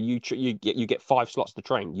get 5 slots to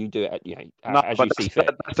train. You do it as you see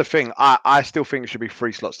fit. That's the thing. I still think it should be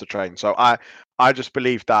 3 slots to train. So I just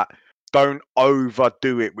believe that don't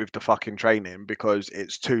overdo it with the fucking training, because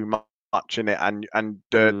it's too much in it, and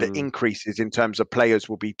the increases in terms of players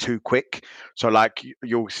will be too quick. So like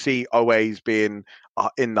you'll see OAs being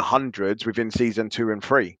in the hundreds within season 2 and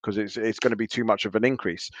 3 because it's going to be too much of an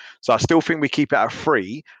increase. So I still think we keep it at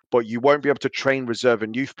 3, but you won't be able to train reserve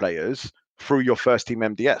and youth players through your first team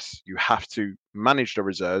MDS. You have to manage the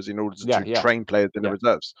reserves in order to train players in the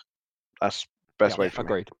reserves. That's best way for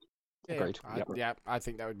me. Agreed. Yeah, I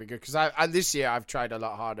think that would be good because I this year I've tried a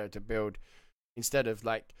lot harder to build instead of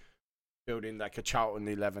like building like a Charlton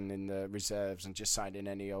 11 in the reserves and just signing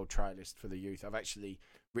any old trialist for the youth. I've actually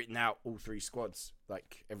written out all 3 squads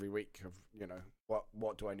like every week of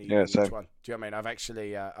what do I need in each one. Do you know what I mean? I've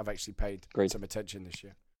actually paid some attention this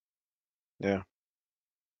year. Yeah.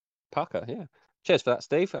 Parker, yeah. Cheers for that,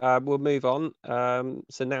 Steve. We'll move on.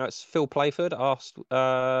 So now it's Phil Playford asked,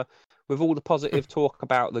 with all the positive talk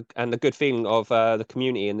about the good feeling of the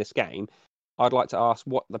community in this game, I'd like to ask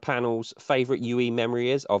what the panel's favourite UE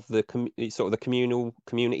memory is of the sort of the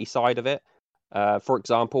community side of it. For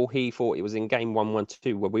example, he thought it was in game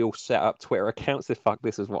 112 where we all set up Twitter accounts.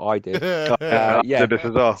 This is what I did. I did this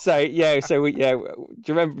as well. So do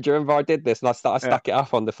you remember I did this and I stuck it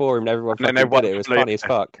up on the forum and everyone did it. It was funny as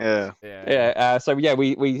fuck. So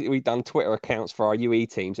we done Twitter accounts for our UE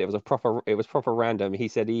teams. It was proper random. He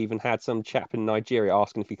said he even had some chap in Nigeria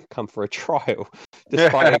asking if he could come for a trial,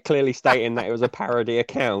 despite it clearly stating that it was a parody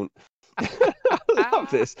account. I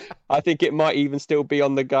love this. I think it might even still be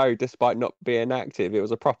on the go despite not being active. It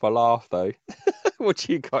was a proper laugh though. What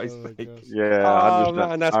do you guys think? Yeah,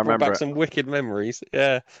 man, that's brought back some wicked memories.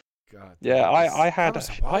 Yeah. God, I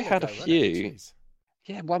had a few.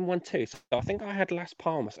 Yeah, 112. So I think I had Las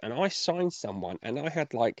Palmas and I signed someone and I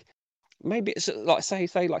had like maybe it's like say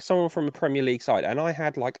like someone from a Premier League side and I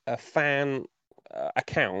had like a fan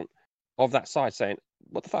account of that side saying,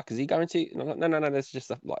 what the fuck is he going to? No, that's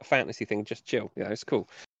just a like fantasy thing. Just chill. Yeah, it's cool.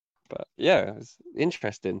 But yeah, it's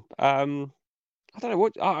interesting. I don't know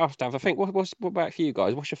what I have to have. I think. What about for you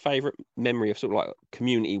guys? What's your favourite memory of sort of like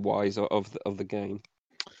community wise of the game?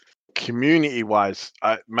 Community wise,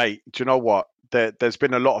 mate. Do you know what? There's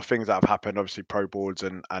been a lot of things that have happened. Obviously, pro boards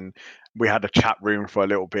and we had a chat room for a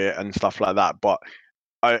little bit and stuff like that. But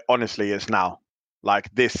honestly, it's now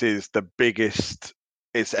like this is the biggest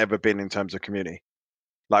it's ever been in terms of community.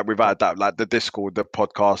 Like we've had that, like the Discord, the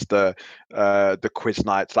podcast, the quiz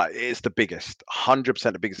nights, like it's the biggest,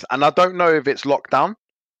 100% the biggest. And I don't know if it's lockdown.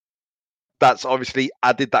 That's obviously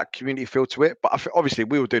added that community feel to it. But obviously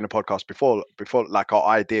we were doing a podcast before, like our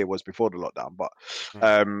idea was before the lockdown.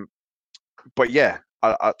 But yeah,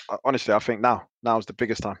 I honestly I think now's the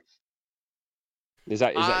biggest time. Is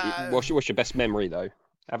that what's your best memory though?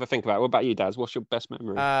 Have a think about it. What about you, Daz? What's your best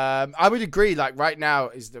memory? I would agree. Like right now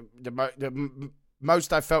is the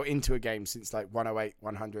most I felt into a game since like 108,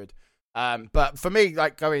 100. But for me,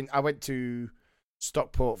 like I went to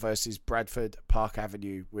Stockport versus Bradford Park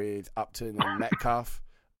Avenue with Upton and Metcalfe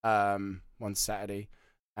one Saturday,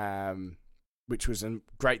 which was a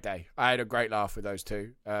great day. I had a great laugh with those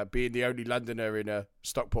two. Being the only Londoner in a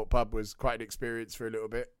Stockport pub was quite an experience for a little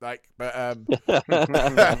bit. But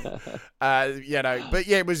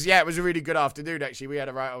it was a really good afternoon actually. We had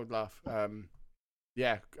a right old laugh.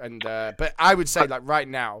 But I would say like right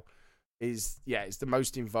now it's the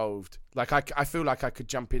most involved. Like I feel like I could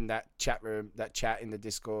jump in that chat room, that chat in the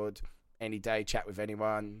Discord any day, chat with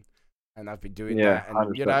anyone, and I've been doing that. And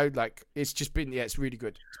 100%. Like it's just been it's really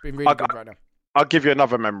good. It's been really good right now. I'll give you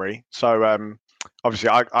another memory. So obviously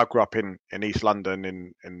I grew up in East London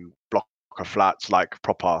in block of flats, like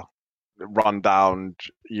proper run down.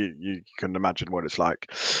 You can imagine what it's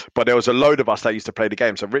like. But there was a load of us that used to play the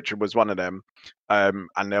game. So Richard was one of them, and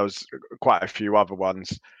there was quite a few other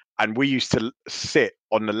ones. And we used to sit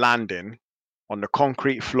on the landing, on the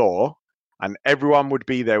concrete floor, and everyone would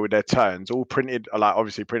be there with their turns, all printed, like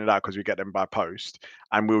obviously printed out because we get them by post.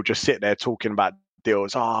 And we'll just sit there talking about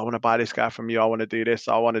deals. Oh, I want to buy this guy from you. I want to do this.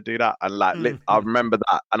 I want to do that. And like, I remember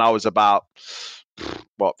that. And I was about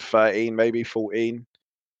 13, maybe 14.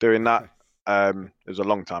 Doing that. It was a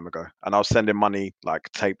long time ago, and I was sending money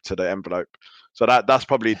like taped to the envelope. So that's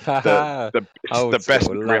probably the best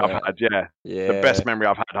memory I've had. Yeah, the best memory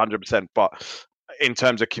I've had, 100%. But in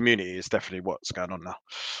terms of community, it's definitely what's going on now.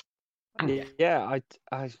 Yeah,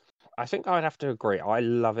 I think I'd have to agree. I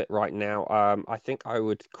love it right now. I think I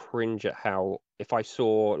would cringe at how if I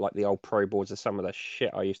saw like the old pro boards of some of the shit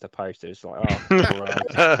I used to post, it was like,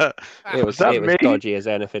 oh, it was dodgy as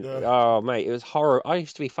anything. Yeah. Oh, mate, it was horrible. I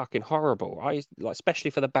used to be fucking horrible. I used like, especially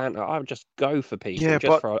for the banter, I would just go for people,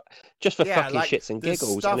 just for fucking like shits and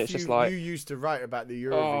giggles. And it's just like you used to write about the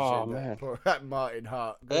Eurovision, that Martin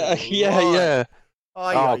Hart. Yeah.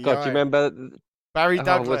 Oh God, do you remember Barry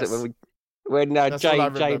Douglas? Was it when we? when That's all I Jay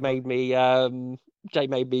remember. Jay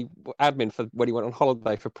made me admin for when he went on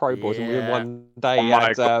holiday for Pro Balls, and within Yeah. one day Oh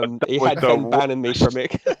my God, that he was had the Ben banning me from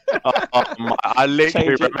it. I literally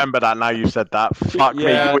Change it. remember that now you said that. Fuck me, you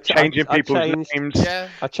Yeah, were changing I people's changed. names. Yeah.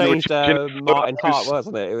 I You were changed changing Martin Hart, photos.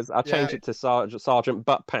 wasn't it? It was. I changed Yeah. it to Sergeant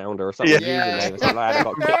Butt Pounder or something. Yeah. His username or something like that. And I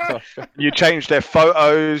got kicked off. You changed their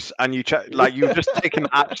photos, and you like you were just taking an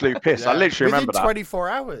absolute piss. I Yeah. literally within remember that. 24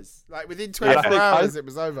 hours. Like within And 24 hours, it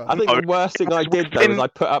was over. I think Oh, the worst thing I did though in- was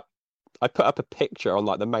I put up a picture on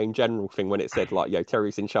like the main general thing when it said like,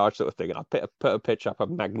 Terry's in charge sort of thing, and I put a picture up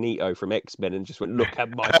of Magneto from X-Men and just went, look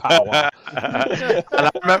at my power. And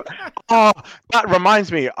I remember, oh, that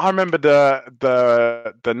reminds me. I remember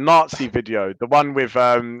the Nazi video, the one with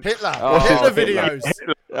Hitler. Oh, Hitler Hitler. videos.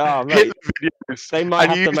 Oh mate, Hitler videos. they might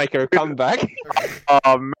And have to make her a comeback.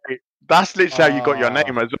 Oh mate, that's literally how you got your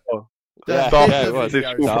name as well. The Yeah, Darth yeah, it Hitler was.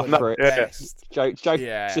 videos Darth were the Fritz. best. Joseph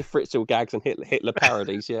Yeah. Fritzl gags and Hitler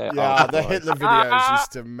parodies. Yeah, Yeah, oh, the God. Hitler videos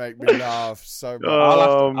used to make me laugh so much.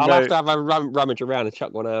 Oh, I'll have mate. to have a rummage around and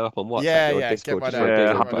chuck one up on WhatsApp Yeah, or yeah, Discord get just one for out, a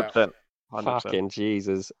Yeah, get giggle. one But out. 100%. fucking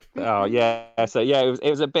Jesus. Oh yeah. So yeah, it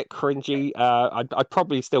was a bit cringy. I'd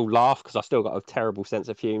probably still laugh because I still got a terrible sense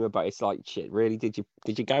of humor. But it's like, shit, really? Did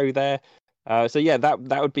you go there? So yeah, that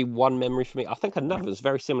would be one memory for me. I think another was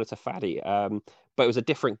very similar to Faddy, but it was a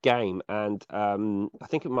different game, and I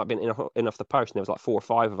think it might have been in off the post. And there was like 4 or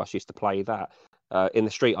 5 of us used to play that in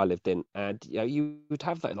the street I lived in, and you would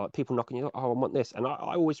have that like people knocking you. Oh, I want this, and I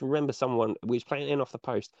always remember someone we was playing in off the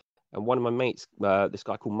post, and one of my mates, this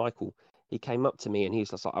guy called Michael. He came up to me and he's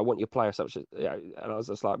just like, "I want your player such," and I was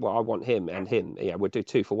just like, "Well, I want him and him. Yeah, we'll do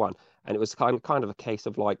 2 for 1." And it was kind of a case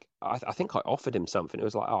of like, I think I offered him something. It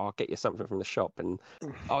was like, "Oh, I'll get you something from the shop," and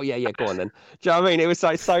oh yeah, go on then. Do you know what I mean? It was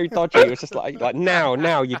like so dodgy. It was just like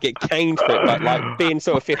now you get caned for it, but like being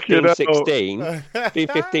sort of 15, 16, being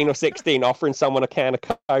 15 or 16, offering someone a can of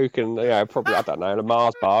Coke and probably I don't know, a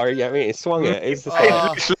Mars bar. Yeah, I mean, it swung it. It's just It's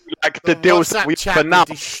like, literally like the deals that we offer now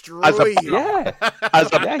as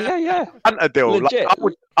a yeah. banter deal. Like, Legit.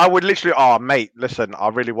 I would literally, oh mate, listen, I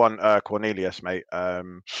really want Cornelius, mate.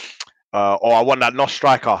 Or I want that Nos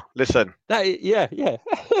striker. Listen, Yeah.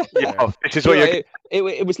 this is what you're.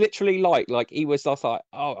 It was literally like he was just like,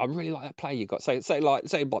 oh, I really like that player you got. So like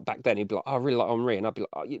back then he'd be like, oh, I really like Henri, and I'd be like,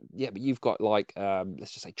 oh, yeah, but you've got like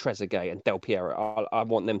let's just say Trezeguet and Del Piero. I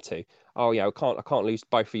want them to. Oh yeah, I can't lose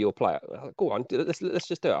both of your player. Go on, let's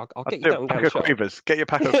just do it. I'll get you down shot. Get your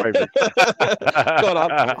pack of Quavers. Go on,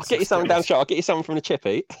 I'll get you something down shot. I'll get you something from the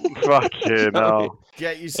chippy. Fucking hell.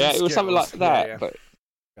 Get you some Yeah, it was something like Skittles. that. Yeah.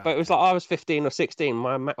 But it was like I was 15 or 16.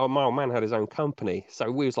 My old man had his own company, so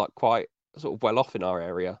we was like quite sort of well off in our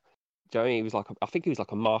area. Do you know what I mean? He was like, I think he was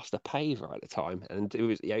like a master paver at the time, and it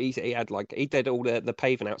was he had like he did all the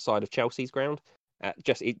paving outside of Chelsea's ground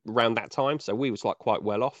just around that time. So we was like quite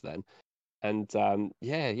well off then, and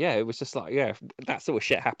it was just like that sort of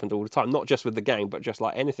shit happened all the time, not just with the game, but just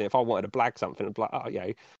like anything. If I wanted to blag something, I'd be like, oh yeah,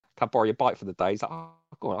 can I borrow your bike for the day? He's like, oh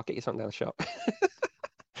go on, I'll get you something down the shop.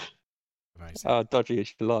 Amazing. Dodgy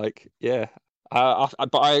as you like, yeah.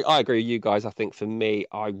 But I agree with you guys. I think for me,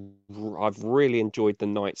 I've really enjoyed the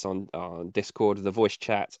nights on Discord, the voice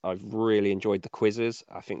chat. I've really enjoyed the quizzes.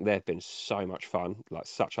 I think they've been so much fun, like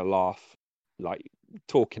such a laugh, like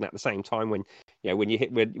talking at the same time when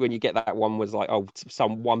you get that one was like, oh,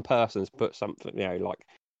 one person's put something, like,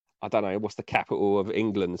 I don't know, what's the capital of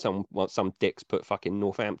England? Some dicks put fucking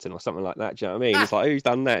Northampton or something like that. Do you know what I mean? It's like, who's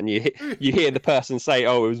done that? And you hear the person say,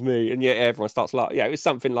 oh, it was me. And everyone starts laughing. Yeah, it was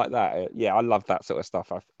something like that. Yeah, I love that sort of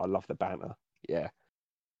stuff. I love the banter. Yeah.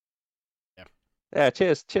 Yeah,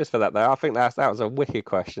 cheers for that, though. I think that was a wicked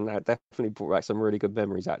question. That definitely brought back some really good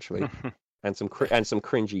memories, actually. and some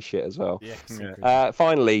cringy shit as well. Yeah.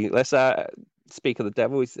 Finally, let's speak of the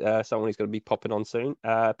devil. He's someone who's going to be popping on soon.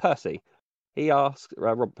 Percy. He asked,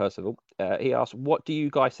 Rob Percival, what do you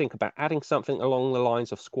guys think about adding something along the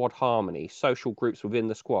lines of squad harmony, social groups within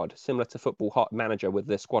the squad, similar to Football Manager with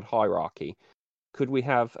their squad hierarchy? Could we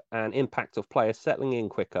have an impact of players settling in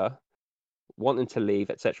quicker, wanting to leave,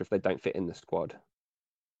 etc., if they don't fit in the squad?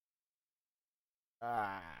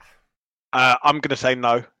 I'm going to say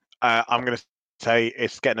no. I'm going to say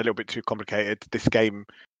it's getting a little bit too complicated, this game.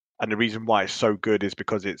 And the reason why it's so good is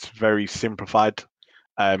because it's very simplified.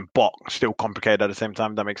 But still complicated at the same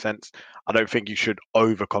time. That makes sense. I don't think you should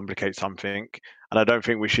overcomplicate something, and I don't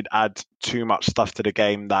think we should add too much stuff to the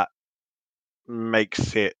game that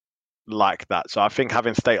makes it like that. So I think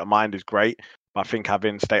having state of mind is great, but I think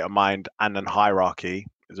having state of mind and then hierarchy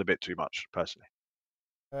is a bit too much, personally.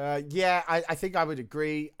 I think I would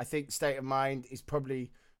agree. I think state of mind is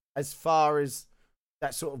probably as far as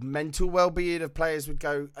that sort of mental well-being of players would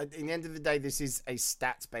go. At the end of the day, this is a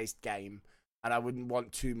stats-based game, and I wouldn't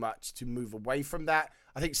want too much to move away from that.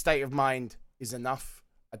 I think state of mind is enough.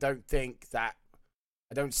 I don't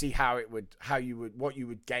see what you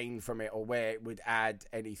would gain from it or where it would add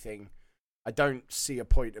anything. I don't see a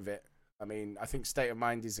point of it. I mean, I think state of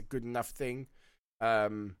mind is a good enough thing. I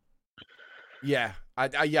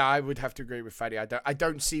would have to agree with Faddy. I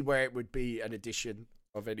don't see where it would be an addition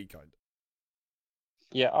of any kind.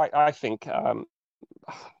 Yeah, I think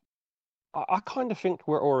I kind of think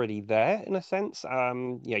we're already there in a sense.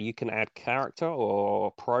 You can add character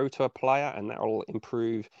or pro to a player, and that will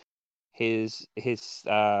improve his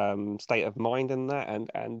state of mind in that,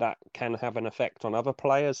 and that can have an effect on other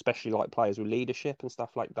players, especially like players with leadership and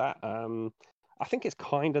stuff like that. I think it's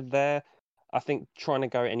kind of there. I think trying to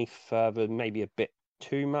go any further maybe a bit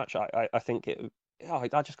too much. I think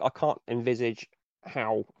I can't envisage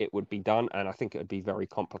how it would be done, and I think it would be very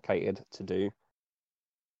complicated to do.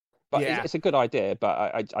 But it's a good idea,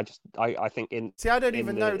 but I think in I don't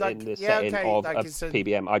even know in the setting of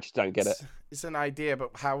PBM, I just don't get it. It's an idea,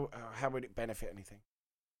 but how would it benefit anything?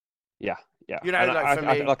 Yeah. You know, and for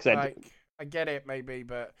me, like I said, I get it maybe,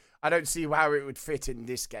 but I don't see how it would fit in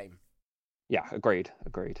this game. Yeah, agreed.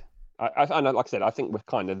 I know, like I said, I think we're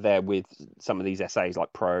kind of there with some of these essays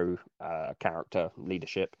like pro, character,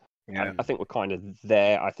 leadership. Yeah. I think we're kind of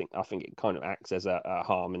there. I think it kind of acts as a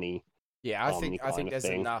harmony. Yeah, I think there's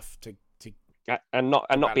thing. enough to and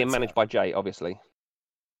not being managed by Jay, obviously.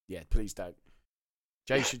 Yeah, please don't.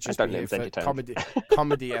 Jay should just don't be here for entertained.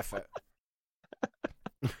 comedy effort.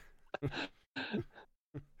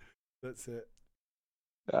 That's it.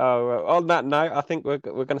 Oh, on that note, I think we're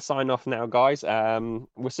going to sign off now, guys.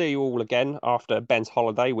 We'll see you all again after Ben's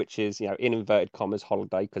holiday, which is, in inverted commas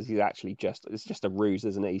holiday, because it's just a ruse,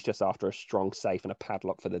 isn't it? He's just after a strong safe and a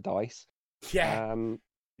padlock for the dice. Yeah.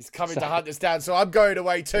 He's coming to hunt us down, so I'm going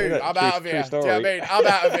away too. Yeah, I'm out of here. Do you know what I mean? I'm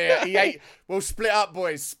out of here. We'll split up,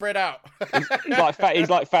 boys. Spread out. He's like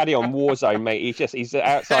Faddy on Warzone, mate. He's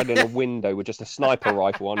outside in a window with just a sniper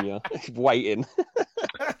rifle on you, waiting.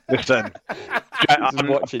 Listen, I'm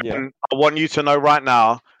watching you. I want you to know right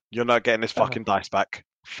now, you're not getting this fucking dice back.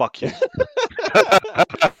 Fuck you.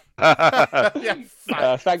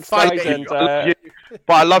 Thanks, guys. And,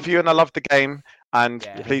 but I love you and I love the game. And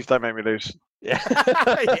please don't make me lose. Yeah.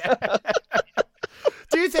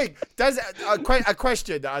 Do you think a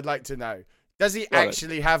question that I'd like to know? Does he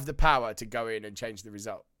actually have the power to go in and change the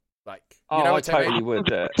result? Like, I totally would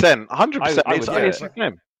do it. 100%.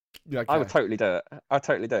 I would totally do it. I'd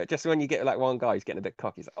totally do it. Just when you get like one guy who's getting a bit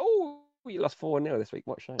cocky, he's like, "Oh, you lost 4-0 this week.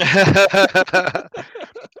 What shame."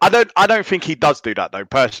 I don't think he does do that though.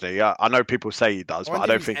 Personally, I know people say he does, but I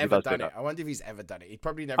don't think he does do that. I wonder if he's ever done it. He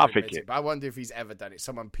probably never admits it, but I wonder if he's ever done it.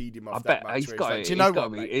 Someone peed him off that much. He's got it. Do you know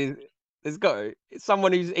what? There's got it. It's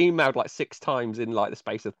someone who's emailed like 6 times in like the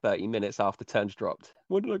space of 30 minutes after turns dropped.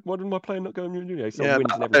 Why did my player not go? Someone wins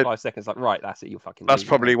in every 5 seconds. Like, right, that's it. You fucking. That's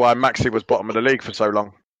probably why Maxi was bottom of the league for so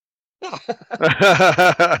long.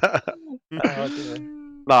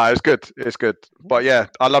 No, it's good. It's good. But yeah,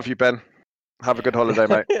 I love you, Ben. Have a good holiday,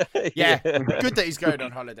 mate. Yeah, good that he's going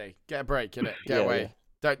on holiday. Get a break, innit? Get away.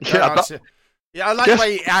 Don't answer. Yeah, I like the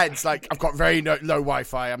way he adds, like, I've got very low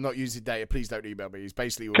Wi-Fi. I'm not using data. Please don't email me. It's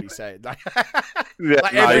basically what he's saying. Like,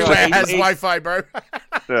 everywhere has Wi-Fi, bro.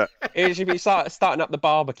 Yeah. He should be starting up the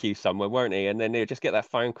barbecue somewhere, won't he? And then he'll just get that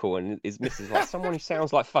phone call, and his missus like, someone who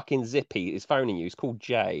sounds like fucking Zippy is phoning you. He's called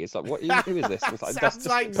Jay. It's like, who is this? It's like, sounds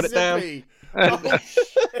like put Zippy. It down.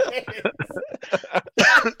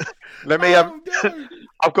 Let me.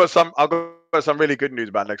 I've got some really good news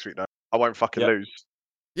about next week, though. I won't fucking lose.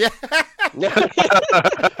 Yeah.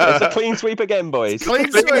 It's a clean sweep again, boys. Clean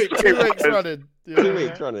sweep. 2 weeks running. Yeah. 2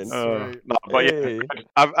 weeks running. No, but yeah,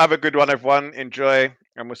 have a good one, everyone. Enjoy,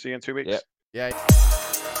 and we'll see you in 2 weeks. Yep. Yeah.